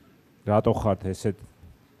 რატო ხართ ესეთ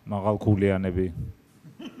მაღალქულიანები?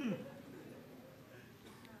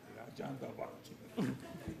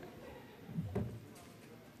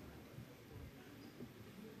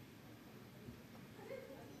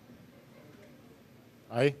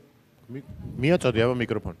 აი, მიაწოდე აბა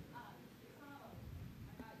მიკროფონი.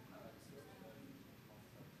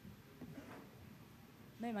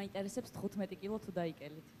 მე მაინტერესებს 15 კილო თუ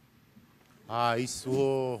დაიკელით.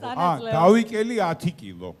 დავიკელი 10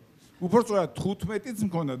 კილო. უბრალოდ 15-იც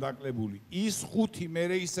მქონდა დაკლებული. ის 5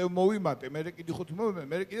 მერე ისევ მოვიმატე, მერე კიდე 5 მოვიმატე,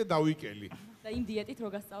 მერე კიდე დავიკელი. და იმ დიეტით რო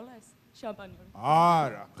გასწავლა ეს? შამპანიური.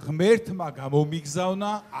 არა, ღმერთმა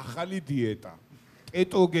გამომიგზავნა ახალი დიეტა.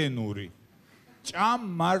 კეტოგენური. ჭამ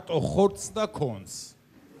მარტო ხორცს და კონს.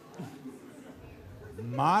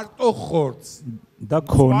 მარტო ხორცს და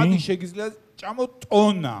კონი შეგიძლია ჭამო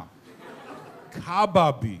ტონა.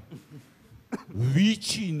 ქაბაბი.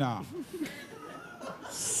 ვიჩინა.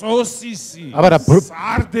 სოსისი.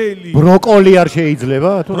 სარდელი. ბროკოლი არ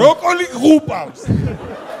შეიძლება? ბროკოლი ღუპავს.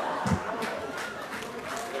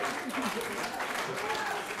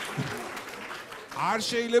 არ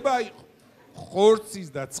შეიძლება ხორცის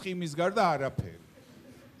და ცხიმის გარდა არაფერი.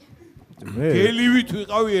 გელივით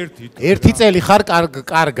ვიყავი ერთით. ერთი წელი ხარ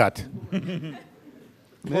კარგად.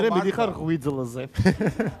 მე მიდიხარ ღვიძლზე.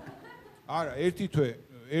 არა, ერთი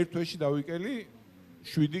თვეში დავიკელი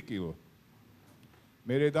 7 კილო.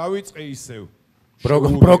 მერე დავიწყე ისევ.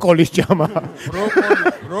 ბროკოლის ჭამა.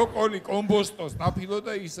 ბროკოლი კომბოსტოს დაფილო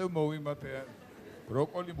და ისევ მოვიმატე.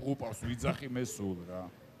 ბროკოლი მღუპავს, ვიძახი მე სულ რა.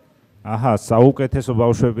 აჰა, საუკეთესო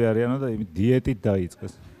ბავშვები არიანო და დიეტით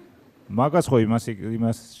დაიწყეს. მაგას ხო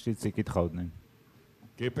იმაშიც იკითხავდნენ.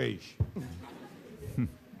 გპ-ში.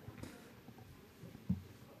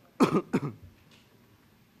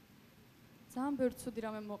 ძალიან ბევრი ცუდი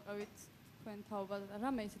რამე მოყევით თქვენ თაობაზე და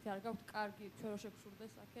რამე ისეთი არ გაქვთ კარგი ჩვენ რო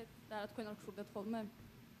შეგშურდეს აქეთ და რა თქვენ არ გშურდეთ ხოლმე?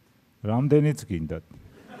 რამდენიც გინდათ?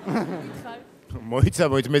 მოიცა,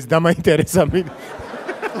 მეც დამაინტერესა მინ.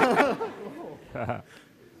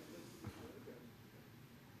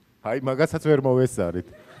 აი, მაგასაც ვერ მოვესწარით.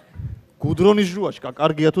 გუდრონის ჟუაჩკა,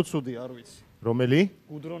 კარგია თუ ცუდია, არ ვიცი. რომელი?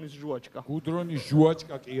 გუდრონის ჟუაჩკა. გუდრონის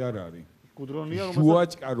ჟუაჩკა კი არ არის. გუდრონია რომელსაც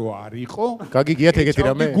ჟუაჩკა რო არ იყო? გაგიგიათ ეგეთი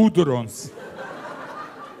რამე? გუდრონს.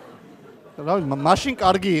 რავი, მაშინ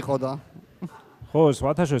კარგი იყო და. ხო,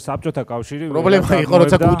 სხვათაშორის საბჭოთა კავშირი პრობლემა იყო,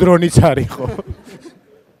 როცა გუდრონიც არ იყო.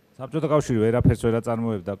 საბჭოთა კავშირი ვერაფერს ვერ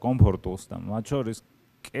აწარმოებდა კომფორტულს და მათ შორის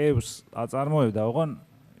კევს აწარმოებდა, ოღონ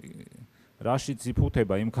რაშიც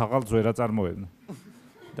იფუთება, იმ ქაღალდს ვერ აწარმოებდა.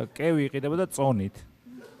 და კევი იყიდებოდა წონით.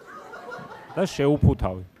 და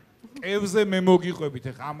შეუფუთავი. კევზე მე მოგიყვებით,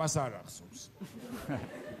 ეხა ამას არ ახსოვს.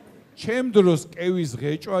 ჩემ დროს კევის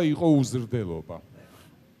ღეჭვა იყო უზრდელობა.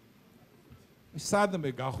 სადმე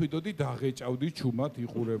გახვიდოდი დაღეჭავდი ჩუმად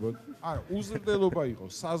იყურებოდ. არა, უზრდელობა იყო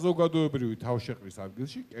საზოგადოებრივი თავშეყრის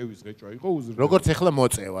ადგილში, კევის ღეჭვა იყო უზრდელობა. როგორც ახლა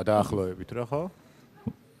მოწევა დაახლოებით რა ხო?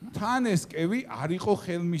 თან ეს კევი არ იყო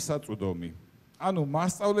ხელმისაწვდომი. ანუ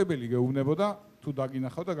მასწავლებელი გეუბნებოდა თუ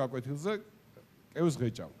დაგინახავ და გაკვეთილზე კევს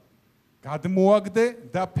ღეჭავ.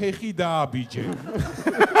 გადმოაგდე და ფეხი დააბიჯე.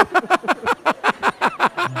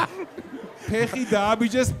 ფეხი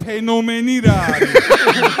დააბიჯეს ფენომენი რა არის?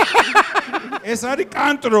 ეს არის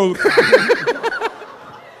კონტროლკა.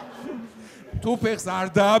 თუ ფეხს არ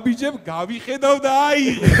დააბიჯებ, გავიხედავ და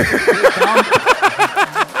აიღე.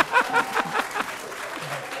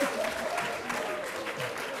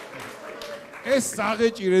 ეს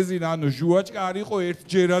საღეჭი რეზინა, ანუ ჟუაჭკა არ იყო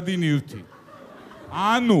ერთჯერადი ნივთი.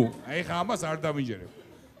 ანუ, ეხა ამას არ დამიჯერებ.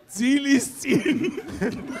 ძილის წინ.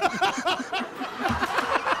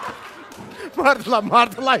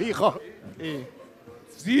 მართლა იყო.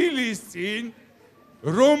 ძილის წინ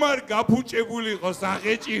რომ არ გაფუჭებულიყო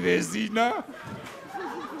საღეჭი რეზინა,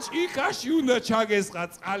 ჭიქაში უნდა ჩაგესყა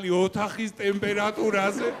წყალი ოთახის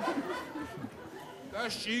ტემპერატურაზე და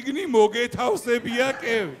შიგნი მოგეთავსებია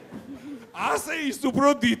კევი. ასე ის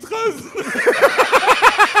უფრო დიდხანს.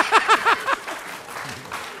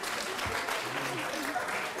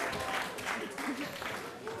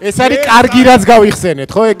 ეს არის კარგი რაც გავიხსენეთ,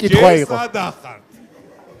 ხო? ეკითხვა იყო. სადახართ.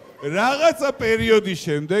 რაღაცა პერიოდის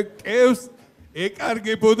შემდეგ კევს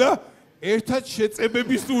ეკარგებოდა ერთად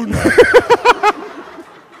შეწებების უნდა.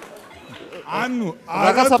 ანუ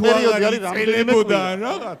რაღაცა პერიოდი არის რამდენიმე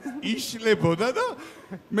რაღაც იშლებოდა და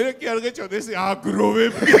მე კი არ გეჭოდა ესე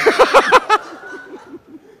აგროვები.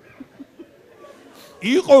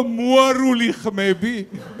 იყო მოარული ხმები,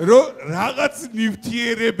 რომ რაღაც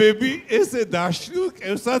ნივთიერებები ესე დაშლილ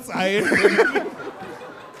კევსაც აერთებდა.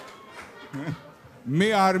 მე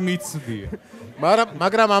არ მიცდია.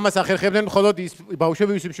 მაგრამ ამას ახერხებდნენ მხოლოდ ის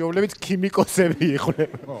ბავშვები, ვისים შეულებიც ქიმიკოსები იყვნენ.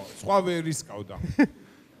 ხო, სხვა ვერ ისკავდა.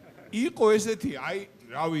 იყო ესეთი, აი,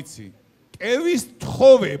 რა ვიცი, კევის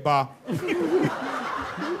თხოვება.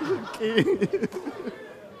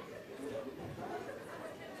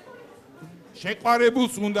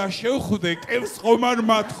 შეყვარებულს უნდა შევხვდე, კევს ხომ არ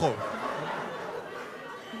მათხოვ.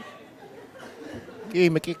 კი,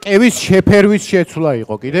 კევის შეფერვის შეცვლა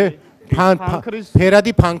იყო, კიდე?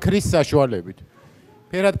 ფერადი ფანქრის საშუალებით.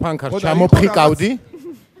 ფერად ფანქარს ჩამოფხიკავდი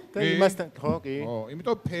და იმასთან, ხო, კი. ხო,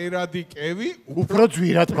 იმიტომ ფერადი კევი უფრო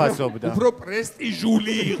ძვირად ფასობდა. უფრო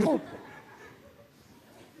პრესტიჟული იყო.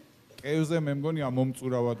 კევზე მე მგონი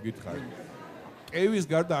ამომწურავად გითხარი. კევის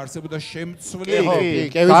გარდა არსებობდა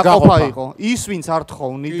შემცვლელი. კევის გაყოფა იყო. ის ვინც არ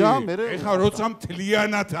თხოვნი და მე ეხა როცა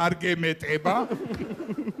მთლიანად არ გემეტება.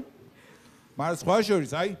 მაგრამ სხვა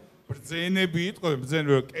შორის, აი, ბრძენები იტყვენ,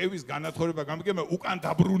 ბრძენები, კევის განათხოვება გამიგება, უკან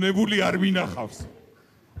დაბრუნებული არ ვინახავს.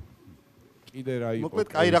 კიდე რა იყო? მოკლედ,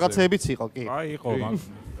 კაი რაღაცეებიც იყო, კი. აი იყო, მაგრამ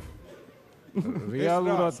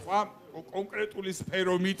რეალურად სხვა კონკრეტული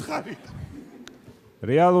სფერო მითხარი.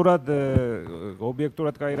 რეალურად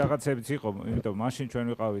ობიექტურად კაი რაღაცებიც იყო, იმიტომ მაშინ ჩვენ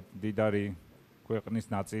ვიყავით დიდარი ქვეყნის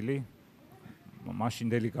ნაწილი,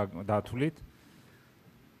 მაშინდელი დათვლით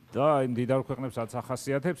და იმ დიდარ ქვეყნებსაც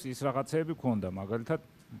ახასიათებს ის რაღაცეები ქონდა, მაგალითად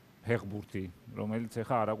ფეხბურთი, რომელიც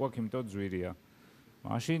ეხა არ აგვაქვს, იმიტომ ძვირია.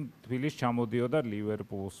 მაშინ თბილისში ჩამოდიოდა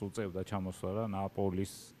ლივერპულს უწევდა ჩამოსვლა რა,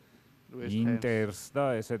 ნაპოლის, ინტერს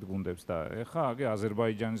და ესეთ გუნდებს და ეხა აგე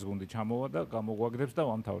აზერბაიჯანის გუნდი ჩამოვა და გამოგვაგდებს და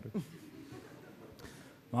ვამთავრებ.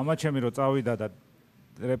 მამაჩემი რო წავიდა და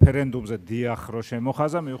რეფერენდუმზე დიახ რო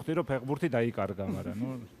შემოხაზა, მივხვდი რომ ფეხბურთი დაიკარგა, მაგრამ ნუ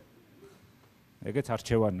ეგეც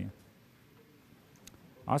არჩევანია.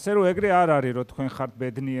 ასე რომ ეგრე არ არის რომ თქვენ ხართ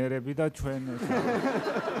ბედნიერები და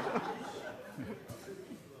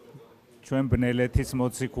ჩვენ ბნელეთის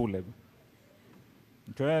მოციქულები.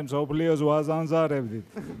 ჩვენ მსოფლიოს ვაზანზარებდით.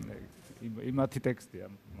 იმათი ტექსტია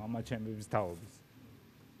მამაჩემების თაობის.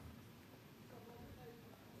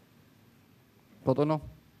 ბატონო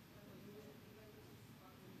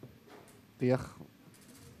დიახ.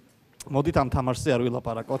 მოდით ამ თამაშზე არ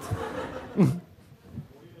ვილაპარაკოთ.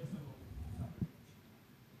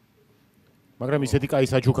 მაგრამ ისეთი კაი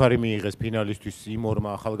საჩუქარი მიიღეს ფინალისტვის იმ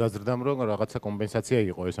ორმა ახალგაზრდამ, რომ რაღაცა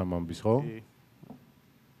კომპენსაცია იყო ეს ამ ამბის, ხო? კი.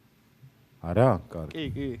 არა? კარგი.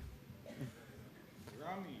 კი.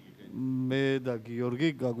 მე და გიორგი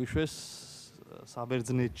გაგვიშვეს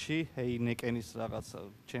საბერძნეთში, ჰეინეკენის რაღაც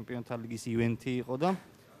ჩემპიონთა ლიგის ივენთი იყო და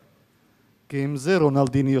გემზე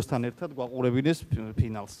რონალდინიოსთან ერთად გვაყურებინეს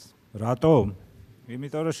ფინალს. რატო?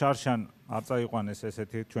 იმიტომ რომ შარშან არ წაიყვანეს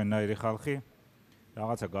ესეთი ჩვენნაირი ხალხი.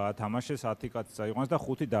 რაღაცა გაათამაშეს 10 კაცი წაიყვანეს და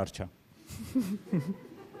 5 დარჩა.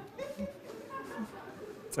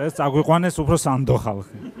 წეს წაგვიყვანეს უფრო სანდო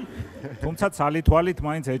ხალხი. თუმცა ცალითვალით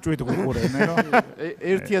მაინც ეჭვით გვიყურებენ, რომ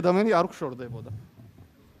ერთი ადამიანი არ გშორდებოდა.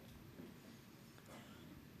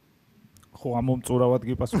 ხო, ამომწურავად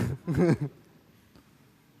გიპასუხე.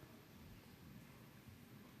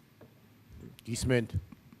 გისმენთ?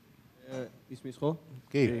 ისმის ხო?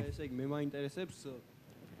 კი. ესე იგი მე მაინტერესებს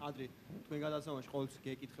ადრე თქვენ გადაცემაში ყოველთვის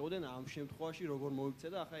გეკითხებოდნენ ამ შემთხვევაში როგორ მოიქცე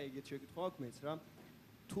და ახლა ეგეთ შეკითხვა აქვს მეც რა.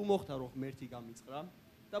 თუ მოხდა რომ ღმერთი გამიწყრა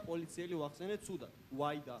და პოლიციელი ვახსენეთ ცუდად,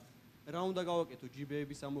 ვაი და რა უნდა გავაკეთო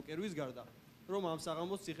ჯიბეების ამოკერვის გარდა, რომ ამ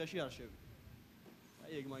საღამოს ციხეში არ შევიდე.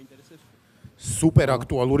 აი ეგ მაინტერესებს. სუპერ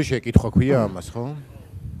აქტუალური შეკითხვა ქვია ამას, ხო?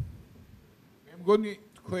 მე მგონი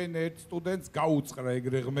თქვენ ერთ სტუდენტს გაუწყრა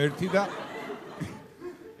ეგრე ღმერთი და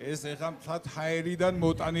ეს ეხლა მთლად ჰაერიდან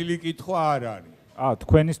მოტანილი კითხვა არ არის.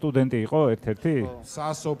 თქვენი სტუდენტი იყო ერთ-ერთი?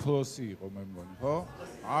 სასოფლოსი იყო მე მგონი, ხო?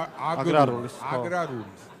 აგრარულის.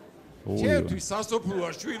 აგრარულის. ჩემთვის სასოფლოა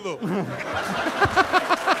შვილო.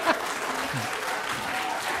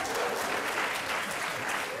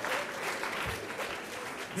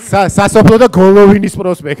 სასოფლო და გოლოვინის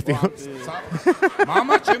პროსპექტი.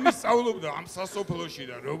 მამა ჩემი სწავლობდა ამ სასოფლოში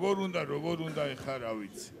და როგორ უნდა ეხა რა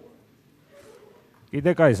ვიცი.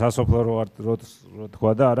 კიდე კაი სასოფლო რო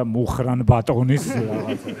თქვა და არა მუხრან ბატონის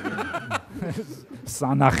რაღაცა.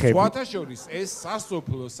 სანახები. სხვათა შორის ეს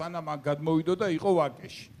სასოფლო სანამ აქ გადმოვიდო და იყო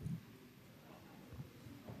ვაკეში.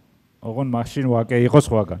 ოღონ მაშინ ვაკე იყო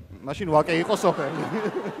სხვაგან. მაშინ ვაკე იყო სოფელი.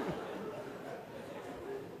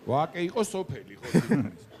 ვაკე იყო სოფელი,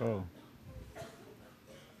 ხო.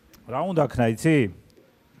 რა უნდა ქნა იცი?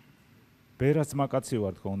 ბერას მაკაცი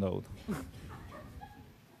ვარ თქო უნდა უთო.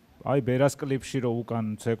 აი ბერას კლიპში რო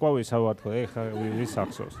უკან ცეკვავ ისა ვარ თქო, ეხა ვის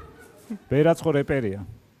ახსოვს. ბერაც ხო რეპერია.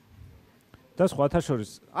 და სხვათა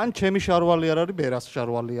შორის ან ჩემი შარვალი არ არის, ბერას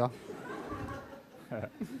შარვალია.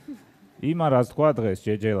 იმა რაც თქვა დღეს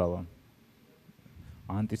ჯეჯელავა.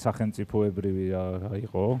 ანტისახელმწიფოებრივი რა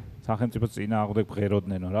იყო? სახელმწიფოს წინააღმდეგ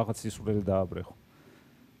ბღეროდნენ, რაღაც სისულელი დააბრეხო.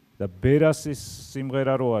 და ბერასის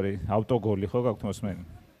სიმღერა რო არის, ავტოგოლი ხო გაქვთ მოსმენი?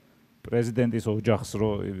 პრეზიდენტის ოჯახს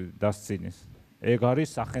რო დასცინის. ეგ არის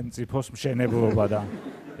სახელმწიფოს მშენებლობა და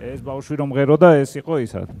ეს ბავშვი რომ მღეროდა, ეს იყო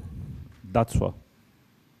ისა დაცვა.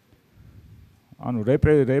 ანუ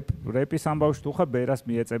რეპის ამბავში თუ ხარ ბერას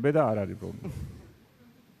მიეწებე და არ არის პრობლემა.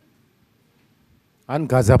 ან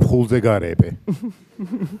გაზაფხულზე გარებე.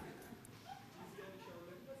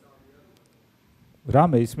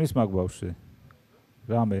 რამე ისმის მაგ ბავშვზე?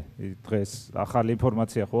 რამე დღეს ახალი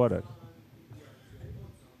ინფორმაცია ხო არ არის?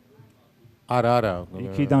 არა.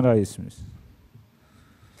 იქიდან რა ისმის?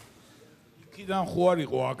 იქიდან ხო არ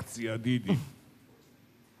იყო აქცია დიდი.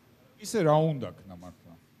 ისე რა უნდა ქნა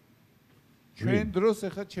მართლა? ჩვენ დროს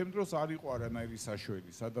ეხა ჩემ დროს არ იყო არანაირი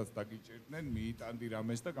საშველი, სადაც დაგიჭერდნენ, მიიტანდი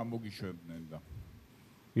რამეს და გამოგიშვებდნენ და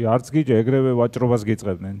არც გიჯე ეგრევე ვაჭრობას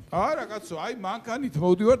გიწყებდნენ. არა კაცო, აი მანქანით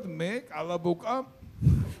მოვდივართ მე, კალაბოკა,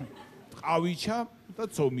 ყავიჩა და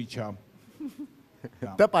ცომიჩა.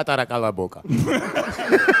 და პატარა კალაბოკა.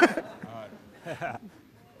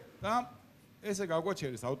 და ესე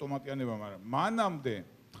გაგვაჩერეს ავტომატიანება, მაგრამ მანამდე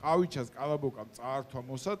ყავიჩას კალაბოკამ წაართვა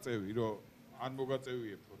მოსაწევი, რომ არ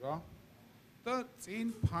მოგაწევიებო რა. და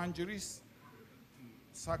წინ ფანჯრის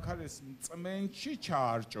საქარეს მწმენში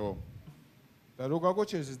ჩაარჭო. და რო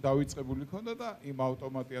გაგვაჩერეს ეს დავიწყებული ქონდა და იმ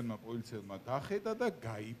ავტომატიანმა პოლიციელმა დახედა და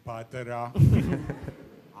გაიბადრა.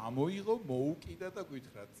 ამოიღო, მოუკიდა და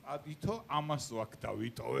გითხრა, წადითო, ამას ვაქ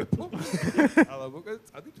დავიტოვებო. კალაბოკა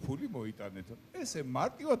წადით ფული მოიტანეთო. ესე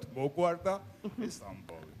მარტივად მოგვარდა ეს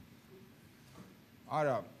ამბავი.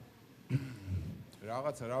 არა.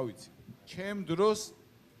 რაღაცა რა ვიცი. ჩემ დროს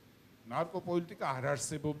ნარკოპოლიტიკა არ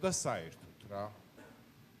არსებობდა საერთოდ რა.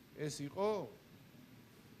 ეს იყო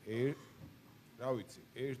რა ვიცი,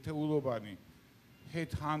 ერთეულობანი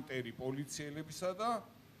ჰედჰანტერი პოლიციელებისა და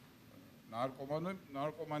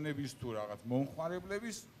ნარკომანების თუ რაღაც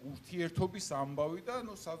მომხმარებლების ურთიერთობის ამბავი და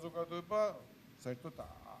საზოგადოება საერთოდ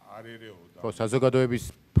არ ერეოდა. ხო, საზოგადოების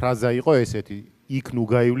ფრაზა იყო ესეთი: იქ ნუ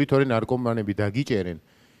გაივლით, თორე ნარკომანები დაგიჭერენ,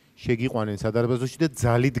 შეგიყვანენ სადარბაზოში და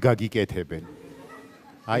ძალით გაგიკეთებენ.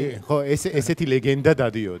 აი, ხო, ესეთი ლეგენდა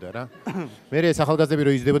დადიოდა რა. მერე ეს ახალგაზრდები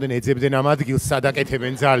რო იზრდებოდნენ, ეძებდნენ ამ ადგილს,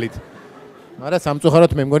 სადაკეთებენ ძალით. მაგრამ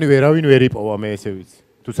სამწუხაროდ მე მგონი ვერავინ ვერ იპოვა მე ესე ვიცი,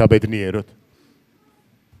 თუ საბედნიეროდ.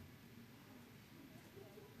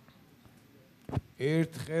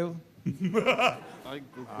 ერთხელ აი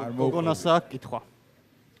გოგონასა კითხვა.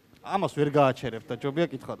 ამას ვერ გააჩერებთ და ჯობია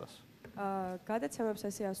კითხვადას. გადაცემებს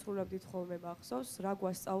ესე ასრულებდით ხოლმე მახსოვს, რა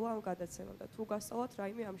გვასწავლა ამ გადაცემამ და თუ გასწავლოთ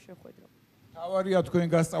რაიმე ამ შეხვედრა. თავარია თქვენ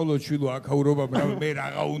გასწავლოთ შვილო აქაურობა, მე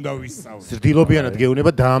რაღა უნდა ვისწავლო. ზრდილობიანად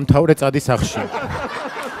გეუბნება დაამთავრე წადი სახში.